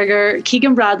Daniel Berger,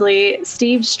 Keegan Bradley,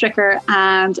 Steve Stricker,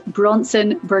 and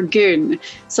Bronson Burgoon.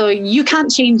 So you can't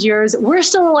change yours. We're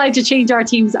still allowed to change our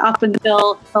teams up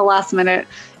until the last minute.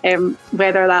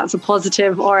 Whether that's a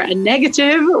positive or a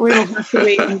negative, we will have to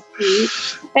wait and see.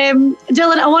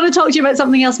 Dylan, I want to talk to you about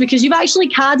something else because you've actually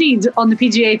caddied on the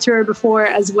PGA Tour before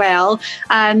as well.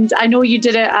 And I know you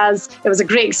did it it was a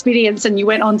great experience and you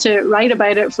went on to write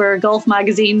about it for Golf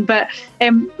Magazine. But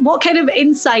what kind of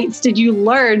insights did you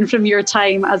learn from your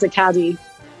time as a caddy?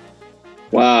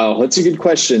 Wow, that's a good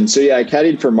question. So yeah, I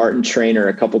caddied for Martin Trainer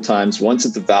a couple times, once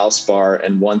at the Valspar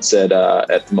and once at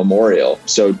the Memorial.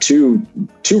 So two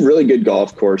really good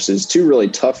golf courses, two really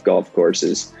tough golf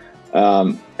courses.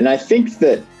 And I think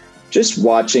that just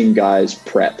watching guys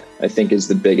prep, I think, is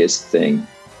the biggest thing.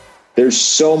 There's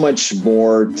so much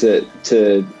more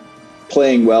to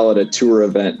playing well at a tour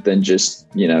event than just,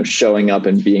 showing up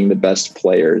and being the best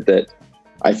player. That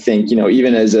I think,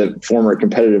 even as a former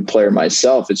competitive player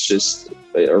myself, it's just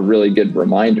a really good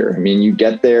reminder. I mean, you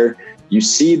get there, you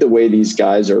see the way these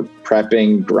guys are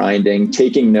prepping, grinding,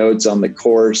 taking notes on the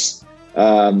course.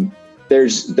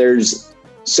 There's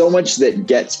so much that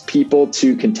gets people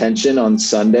to contention on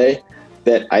Sunday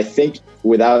that I think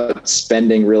without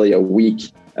spending really a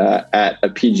week at a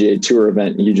PGA Tour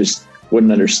event, you just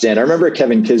wouldn't understand. I remember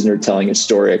Kevin Kisner telling a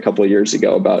story a couple of years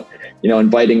ago about,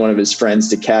 inviting one of his friends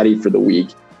to caddy for the week.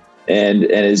 And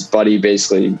his buddy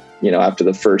basically, after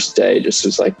the first day just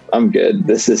was like, I'm good.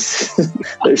 This is,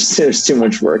 there's too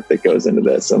much work that goes into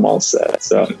this. I'm all set.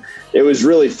 So it was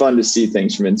really fun to see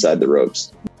things from inside the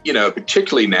ropes.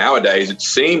 Particularly nowadays, it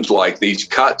seems like these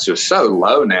cuts are so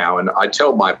low now. And I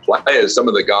tell my players, some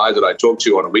of the guys that I talk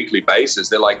to on a weekly basis,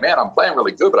 they're like, man, I'm playing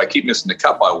really good, but I keep missing the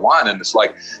cut by one. And it's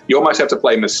like, you almost have to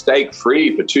play mistake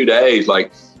free for 2 days.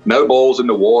 Like, no balls in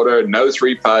the water, no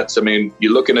 3 putts. I mean,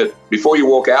 you're looking at, before you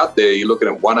walk out there, you're looking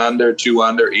at 1 under, 2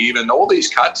 under, even. All these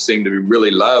cuts seem to be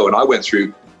really low. And I went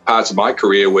through parts of my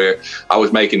career where I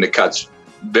was making the cuts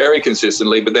very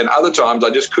consistently, but then other times I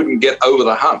just couldn't get over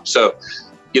the hump. So,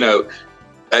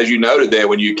 as you noted there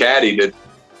when you caddied,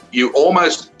 you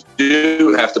almost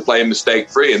do have to play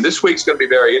mistake-free. And this week's going to be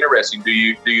very interesting. Do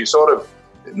you sort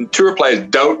of, tour players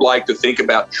don't like to think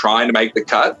about trying to make the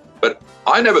cut, but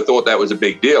I never thought that was a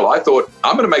big deal. I thought,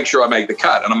 I'm going to make sure I make the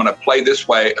cut, and I'm going to play this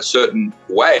way a certain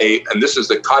way. And this is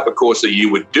the type of course that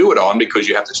you would do it on, because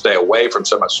you have to stay away from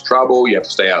so much trouble. You have to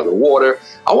stay out of the water.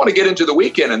 I want to get into the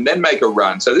weekend and then make a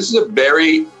run. So this is a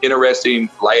very interesting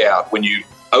layout when you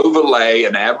overlay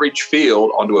an average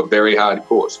field onto a very hard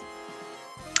course.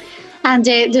 And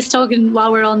just talking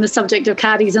while we're on the subject of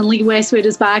caddies, and Lee Westwood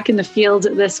is back in the field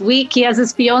this week. He has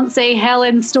his fiancée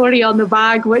Helen Story on the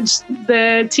bag, which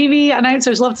the TV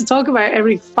announcers love to talk about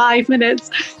every 5 minutes.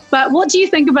 But what do you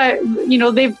think about,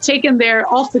 they've taken their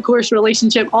off the course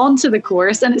relationship onto the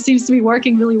course, and it seems to be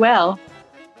working really well.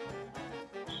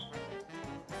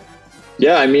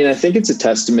 Yeah, I mean, I think it's a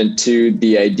testament to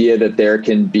the idea that there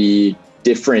can be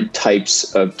different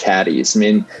types of caddies. I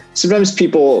mean, sometimes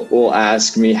people will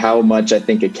ask me how much I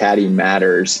think a caddy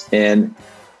matters, and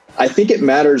I think it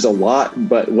matters a lot,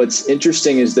 but what's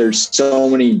interesting is there's so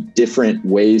many different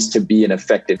ways to be an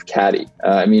effective caddy.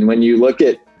 I mean, when you look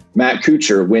at Matt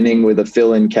Kuchar winning with a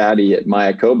fill-in caddy at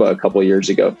Mayakoba a couple of years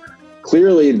ago,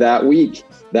 clearly that week,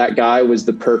 that guy was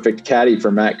the perfect caddy for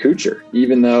Matt Kuchar,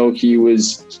 even though he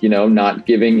was, not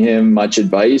giving him much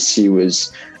advice.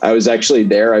 I was actually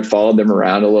there. I followed them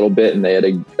around a little bit, and they had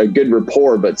a good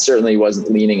rapport, but certainly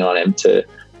wasn't leaning on him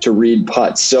to read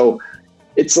putts. So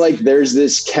it's like there's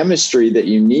this chemistry that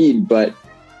you need, but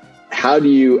how do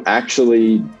you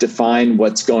actually define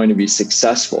what's going to be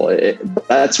successful?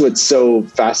 That's what's so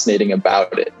fascinating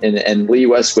about it. And Lee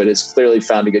Westwood has clearly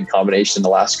found a good combination in the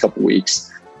last couple of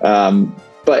weeks.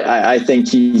 But I think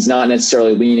he's not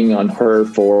necessarily leaning on her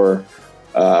for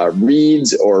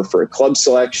reads or for club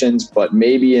selections, but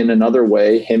maybe in another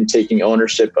way, him taking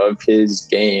ownership of his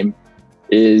game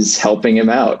is helping him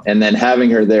out. And then having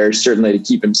her there certainly to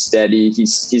keep him steady.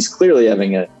 He's clearly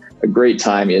having a great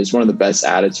time. He has one of the best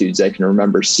attitudes I can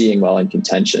remember seeing while in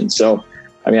contention. So,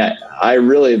 I mean, I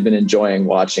really have been enjoying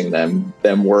watching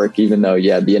them work, even though,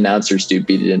 the announcers do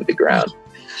beat it into the ground.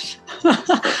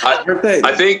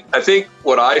 I think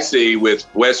what I see with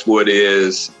Westwood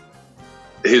is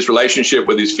his relationship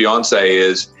with his fiancée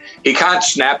is he can't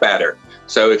snap at her.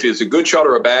 So if it's a good shot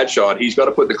or a bad shot, he's got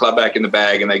to put the club back in the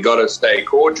bag, and they got to stay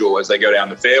cordial as they go down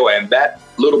the fairway. And that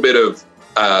little bit of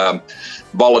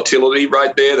volatility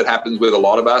right there that happens with a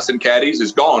lot of us in caddies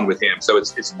is gone with him. So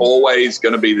it's always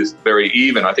going to be this very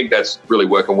even. I think that's really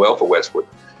working well for Westwood.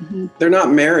 Mm-hmm. They're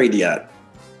not married yet.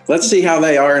 Let's see how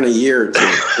they are in a year or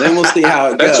two. Then we'll see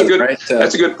how it goes.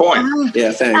 That's a good point.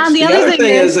 Yeah, thanks. And the other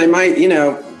thing is they might,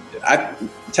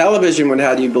 television would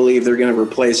have you believe they're going to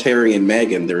replace Harry and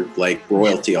Meghan. They're like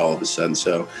royalty all of a sudden.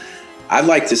 So I'd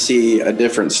like to see a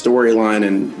different storyline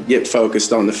and get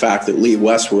focused on the fact that Lee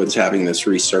Westwood's having this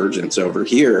resurgence over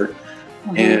here.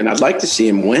 Mm-hmm. And I'd like to see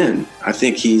him win. I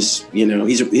think he's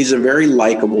a very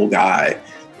likable guy.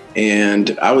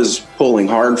 And I was pulling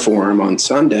hard for him on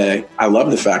Sunday. I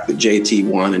love the fact that JT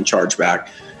won and charged back.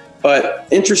 But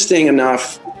interesting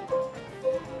enough,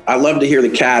 I love to hear the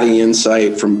caddy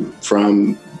insight from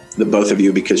the both of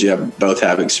you, because you both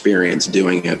have experience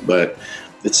doing it. But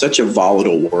it's such a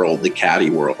volatile world, the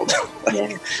caddy world.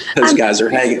 Those guys are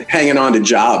hanging on to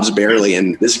jobs barely,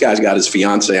 and this guy's got his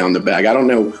fiancée on the bag. I don't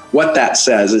know what that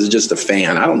says. As just a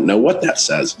fan, I don't know what that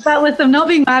says. But with them not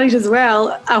being married as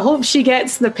well, I hope she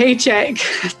gets the paycheck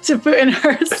to put in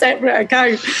her separate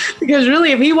account, because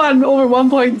really, if he won over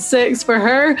 1.6 for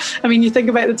her, I mean, you think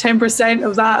about the 10%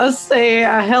 of that, that's a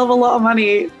hell of a lot of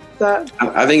money.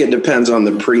 I think it depends on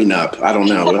the prenup. I don't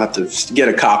know. We'll have to get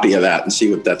a copy of that and see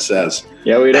what that says.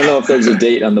 Yeah, we don't know if there's a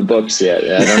date on the books yet.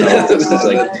 I don't know if this is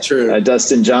like a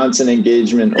Dustin Johnson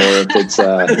engagement, or if it's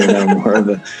more of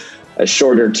a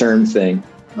shorter term thing.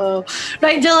 Oh.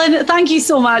 Right, Dylan, thank you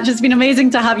so much. It's been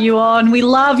amazing to have you on. We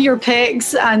love your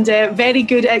picks and very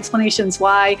good explanations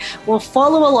why. We'll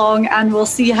follow along and we'll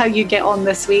see how you get on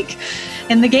this week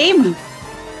in the game.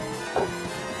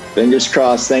 Fingers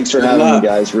crossed. Thanks for having me,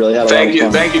 guys. Really had a lot of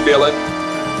fun. Thank you, Dylan.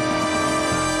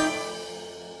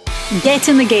 Get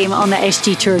in the game on the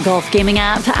SG Tour Golf Gaming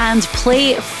app and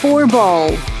play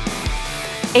 4-ball.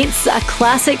 It's a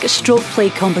classic stroke play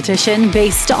competition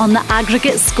based on the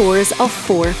aggregate scores of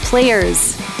 4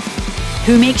 players.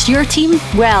 Who makes your team?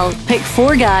 Well, pick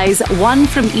 4 guys, 1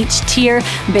 from each tier,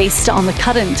 based on the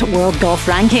current World Golf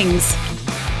Rankings.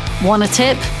 Want a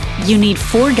tip? You need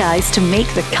 4 guys to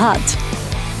make the cut.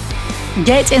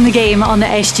 Get in the game on the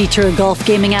SG Tour Golf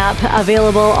Gaming app,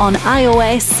 available on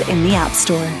iOS in the App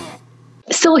Store.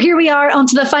 So here we are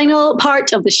onto the final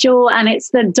part of the show, and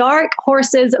it's the dark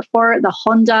horses for the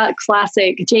Honda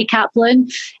Classic. Jay Kaplan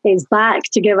is back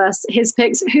to give us his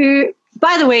picks, who,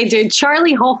 by the way, dude,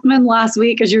 Charlie Hoffman last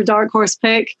week as your dark horse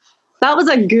pick. That was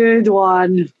a good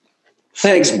one.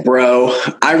 Thanks, bro.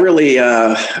 I really,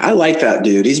 I like that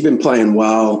dude. He's been playing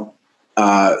well.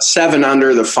 7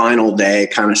 under the final day,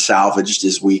 kind of salvaged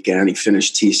his weekend. He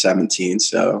finished T17.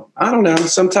 So I don't know.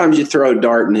 Sometimes you throw a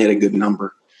dart and hit a good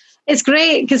number. It's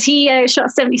great because he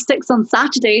shot 76 on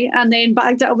Saturday and then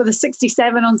bagged it up with a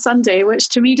 67 on Sunday, which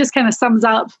to me just kind of sums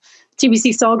up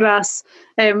TBC Sawgrass.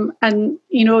 And,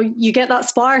 you know, you get that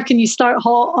spark and you start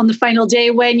hot on the final day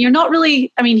when you're not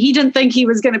really, I mean, he didn't think he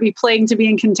was going to be playing to be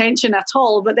in contention at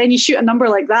all, but then you shoot a number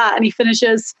like that and he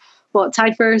finishes,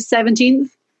 tied for 17th?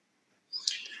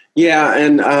 Yeah,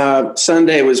 and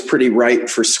Sunday was pretty ripe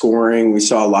for scoring. We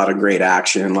saw a lot of great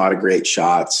action, a lot of great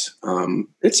shots.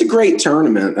 It's a great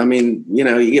tournament. I mean, you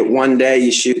know, you get one day,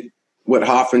 you shoot what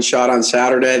Hoffman shot on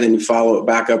Saturday, then you follow it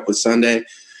back up with Sunday.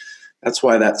 That's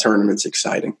why that tournament's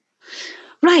exciting.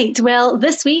 Right. Well,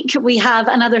 this week we have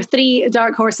another 3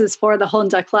 dark horses for the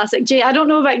Honda Classic. Jay, I don't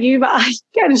know about you, but I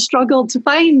kind of struggled to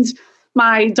find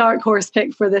my dark horse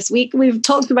pick for this week. We've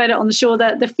talked about it on the show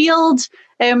that the field,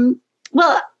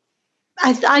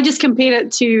 I just compare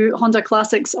it to Honda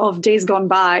Classics of days gone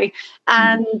by,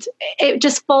 and it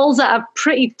just falls at a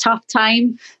pretty tough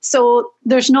time. So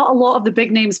there's not a lot of the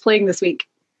big names playing this week.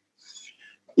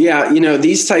 Yeah, you know,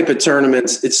 these type of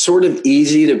tournaments, it's sort of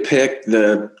easy to pick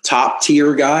the top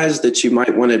tier guys that you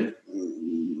might want to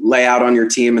lay out on your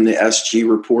team in the SG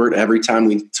report. Every time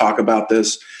we talk about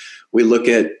this, we look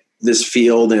at this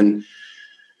field, and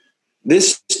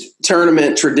this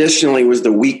tournament traditionally was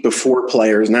the week before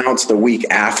players. Now it's the week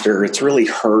after. It's really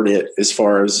hurt it as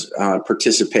far as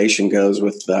participation goes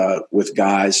with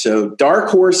guys. So dark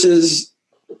horses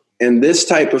in this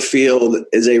type of field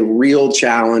is a real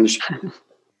challenge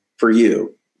for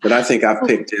you. But I think I've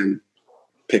picked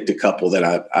a couple that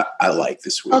I like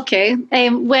this week. Okay.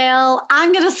 Well,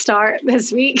 I'm going to start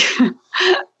this week.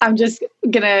 I'm just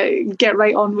going to get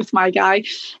right on with my guy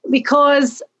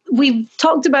because we've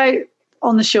talked about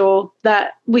on the show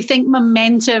that we think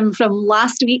momentum from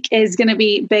last week is going to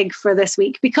be big for this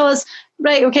week because,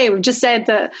 we've just said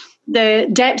that the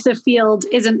depth of field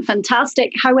isn't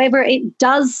fantastic. However, it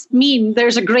does mean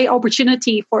there's a great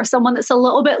opportunity for someone that's a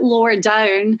little bit lower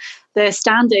down the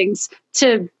standings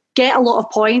to get a lot of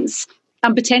points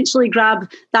and potentially grab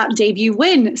that debut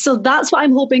win. So that's what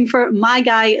I'm hoping for my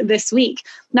guy this week.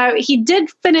 Now, he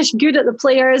did finish good at the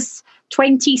Players,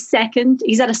 22nd.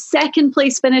 He's had a 2nd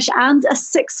place finish and a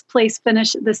 6th place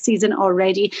finish this season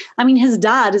already. I mean, his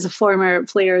dad is a former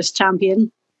Players champion,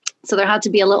 so there had to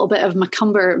be a little bit of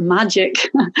Macomber magic.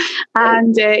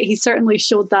 And he certainly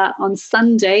showed that on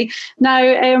Sunday. Now,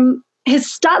 his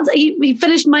stats, he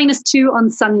finished -2 on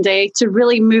Sunday to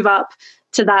really move up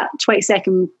to that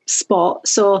 22nd spot.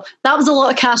 So that was a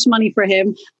lot of cash money for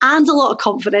him and a lot of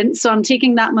confidence. So I'm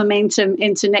taking that momentum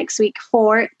into next week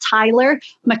for Tyler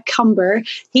Macomber.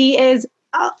 He is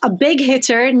a big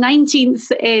hitter, 19th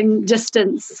in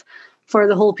distance for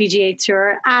the whole PGA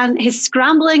Tour. And his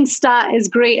scrambling stat is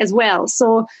great as well.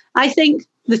 So I think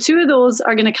the 2 of those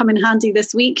are going to come in handy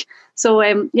this week. So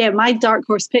my dark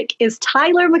horse pick is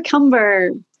Tyler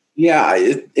Macomber.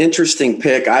 Yeah, interesting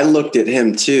pick. I looked at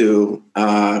him too,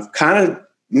 kind of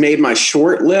made my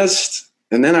short list.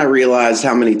 And then I realized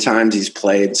how many times he's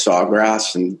played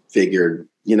Sawgrass and figured,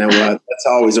 you know what, that's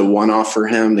always a one-off for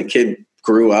him. The kid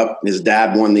grew up, his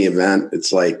dad won the event.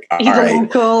 It's like, all right,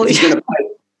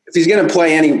 if he's going to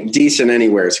play any decent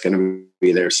anywhere, it's going to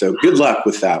be there. So good luck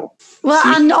with that one. Well,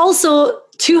 and also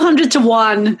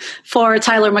 200-1 for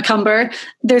Tyler Macomber.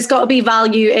 There's got to be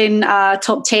value in a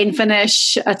top 10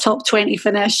 finish, a top 20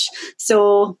 finish.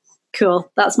 So cool.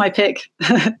 That's my pick.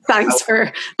 Thanks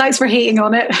for hating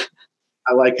on it.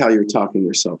 I like how you're talking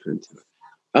yourself into it.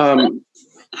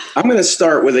 I'm going to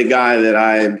start with a guy that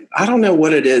I don't know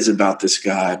what it is about this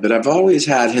guy, but I've always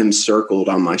had him circled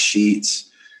on my sheets.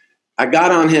 I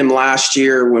got on him last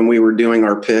year when we were doing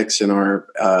our picks in our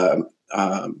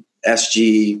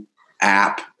SG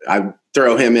app. I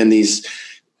throw him in these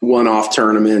one-off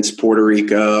tournaments, Puerto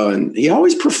Rico, and he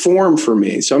always performed for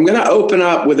me. So I'm going to open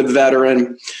up with a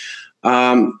veteran.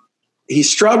 He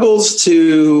struggles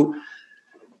to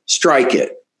strike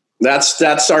it,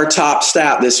 That's our top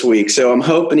stat this week. So I'm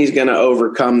hoping he's going to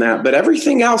overcome that. But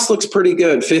everything else looks pretty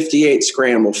good. 58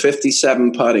 scramble,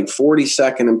 57 putting,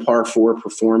 42nd in par 4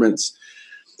 performance.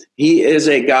 He is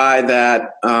a guy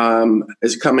that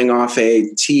is coming off a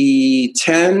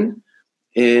T10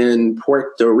 in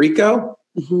Puerto Rico.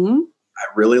 Mm-hmm. I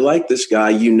really like this guy.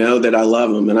 You know that I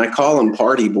love him. And I call him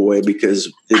Party Boy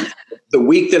because the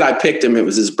week that I picked him, it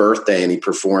was his birthday and he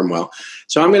performed well.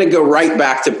 So I'm going to go right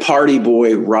back to Party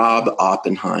Boy. Rob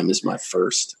Oppenheim is my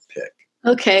first pick.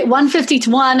 Okay,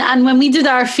 150-1. And when we did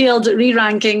our field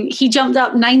re-ranking, he jumped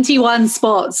up 91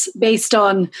 spots based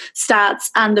on stats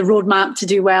and the roadmap to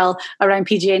do well around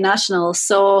PGA Nationals.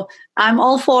 So I'm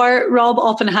all for Rob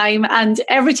Oppenheim. And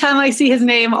every time I see his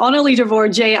name on a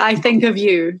leaderboard, Jay, I think of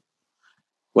you.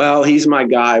 Well, he's my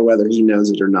guy, whether he knows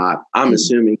it or not. I'm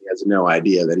assuming he has no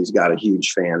idea that he's got a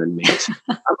huge fan in me. So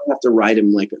I'm gonna have to write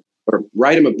him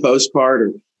a postcard, or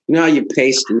you know how you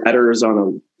paste letters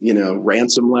on a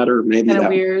ransom letter. Maybe kind of that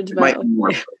weird. might be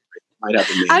more. Might have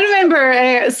a name. I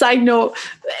remember. Side note: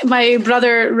 my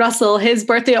brother Russell, his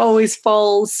birthday always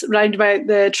falls round about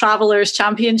the Travelers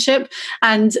Championship,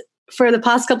 and for the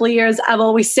past couple of years, I've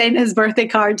always sent his birthday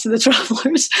card to the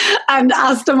Travelers and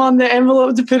asked him on the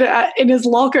envelope to put it in his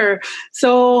locker.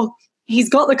 So he's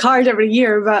got the card every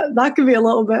year, but that could be a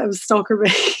little bit of stalker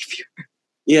behavior.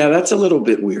 Yeah, that's a little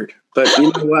bit weird. But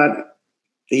you know what?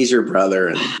 He's your brother,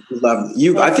 and love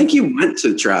you. I think you went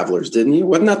to Travelers, didn't you?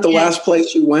 Wasn't that the last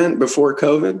place you went before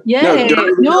COVID? Yeah,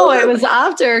 no, it was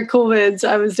after COVID.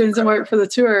 I was doing some work for the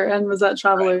tour and was at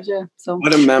Travelers. Yeah, so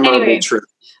what a memorable trip.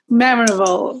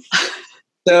 Memorable.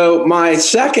 So my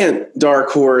second dark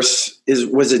horse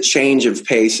was a change of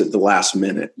pace at the last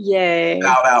minute. Yay.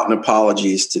 Shout out and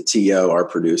apologies to T.O., our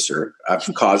producer. I've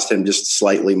caused him just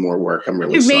slightly more work. I'm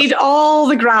really sorry. You made all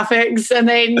the graphics and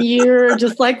then you're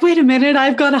just like, wait a minute,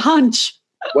 I've got a hunch.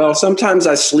 Well, sometimes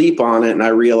I sleep on it and I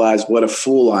realize what a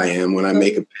fool I am when I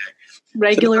make a pick.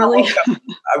 Regularly. So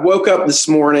I woke up this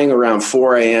morning around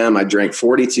 4 a.m. I drank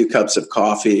 42 cups of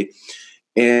coffee.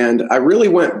 And I really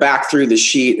went back through the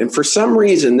sheet. And for some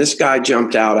reason, this guy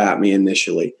jumped out at me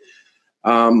initially.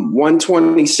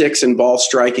 126 in ball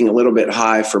striking, a little bit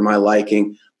high for my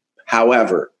liking.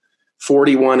 However,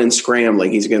 41 in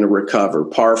scrambling, he's going to recover.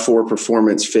 Par 4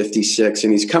 performance, 56.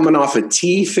 And he's coming off a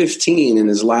T15 in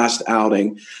his last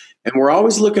outing. And we're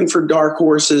always looking for dark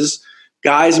horses,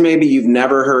 guys maybe you've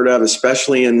never heard of,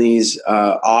 especially in these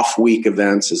off-week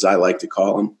events, as I like to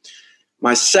call them.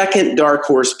 My second dark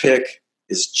horse pick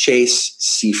is Chase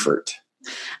Seifert.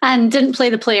 And didn't play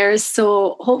the Players,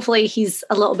 so hopefully he's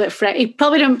a little bit fresh. He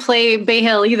probably didn't play Bay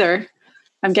Hill either,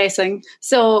 I'm guessing.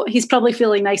 So he's probably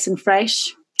feeling nice and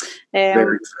fresh.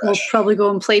 Very fresh. We'll probably go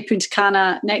and play Punta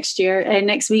Cana next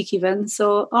week even.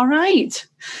 So, all right.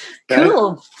 Okay.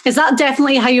 Cool. Is that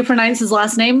definitely how you pronounce his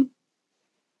last name?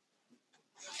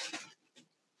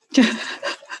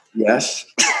 Yes.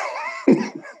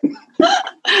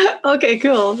 Okay,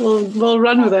 cool. We'll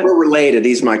run with it. We're related.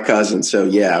 He's my cousin, so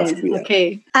yeah.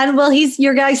 Okay. And well, he's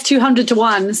your guy's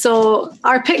 200-1. So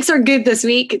our picks are good this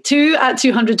week. 2 at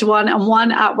 200-1 and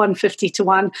 1 at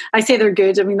 150-1. I say they're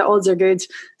good. I mean, the odds are good.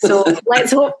 So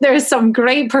let's hope there's some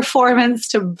great performance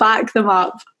to back them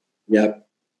up. Yep.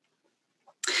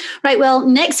 Right. Well,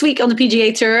 next week on the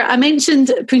PGA Tour, I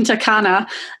mentioned Punta Cana.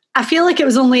 I feel like it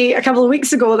was only a couple of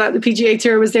weeks ago that the PGA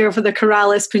Tour was there for the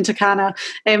Corales Punta Cana,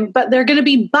 but they're going to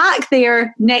be back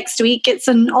there next week. It's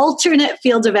an alternate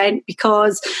field event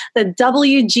because the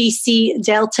WGC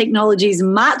Dell Technologies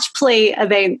Match Play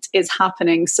event is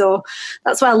happening. So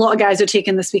that's why a lot of guys are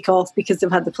taking this week off, because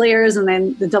they've had the Players and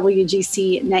then the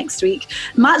WGC next week.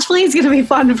 Match Play is going to be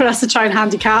fun for us to try and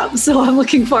handicap, so I'm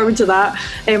looking forward to that.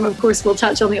 Of course, we'll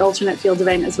touch on the alternate field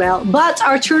event as well. But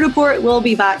our tour report will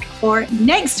be back for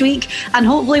next week, and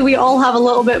hopefully we all have a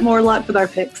little bit more luck with our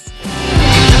picks.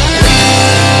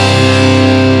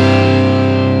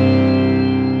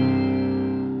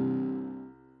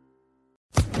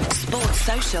 Sports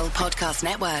Social Podcast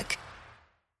Network.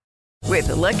 With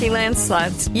the Lucky Land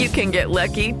Slots, you can get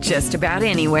lucky just about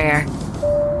anywhere.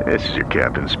 This is your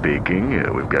captain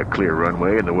speaking. We've got clear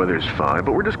runway and the weather's fine,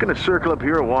 but we're just going to circle up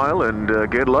here a while and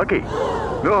get lucky.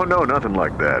 No, nothing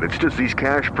like that. It's just these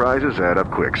cash prizes add up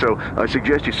quick. So I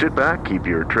suggest you sit back, keep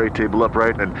your tray table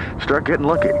upright, and start getting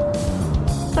lucky.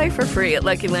 Play for free at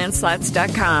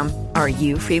LuckyLandSlots.com. Are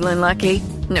you feeling lucky?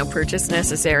 No purchase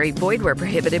necessary. Void where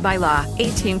prohibited by law.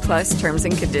 18+ terms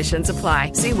and conditions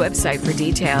apply. See website for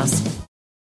details.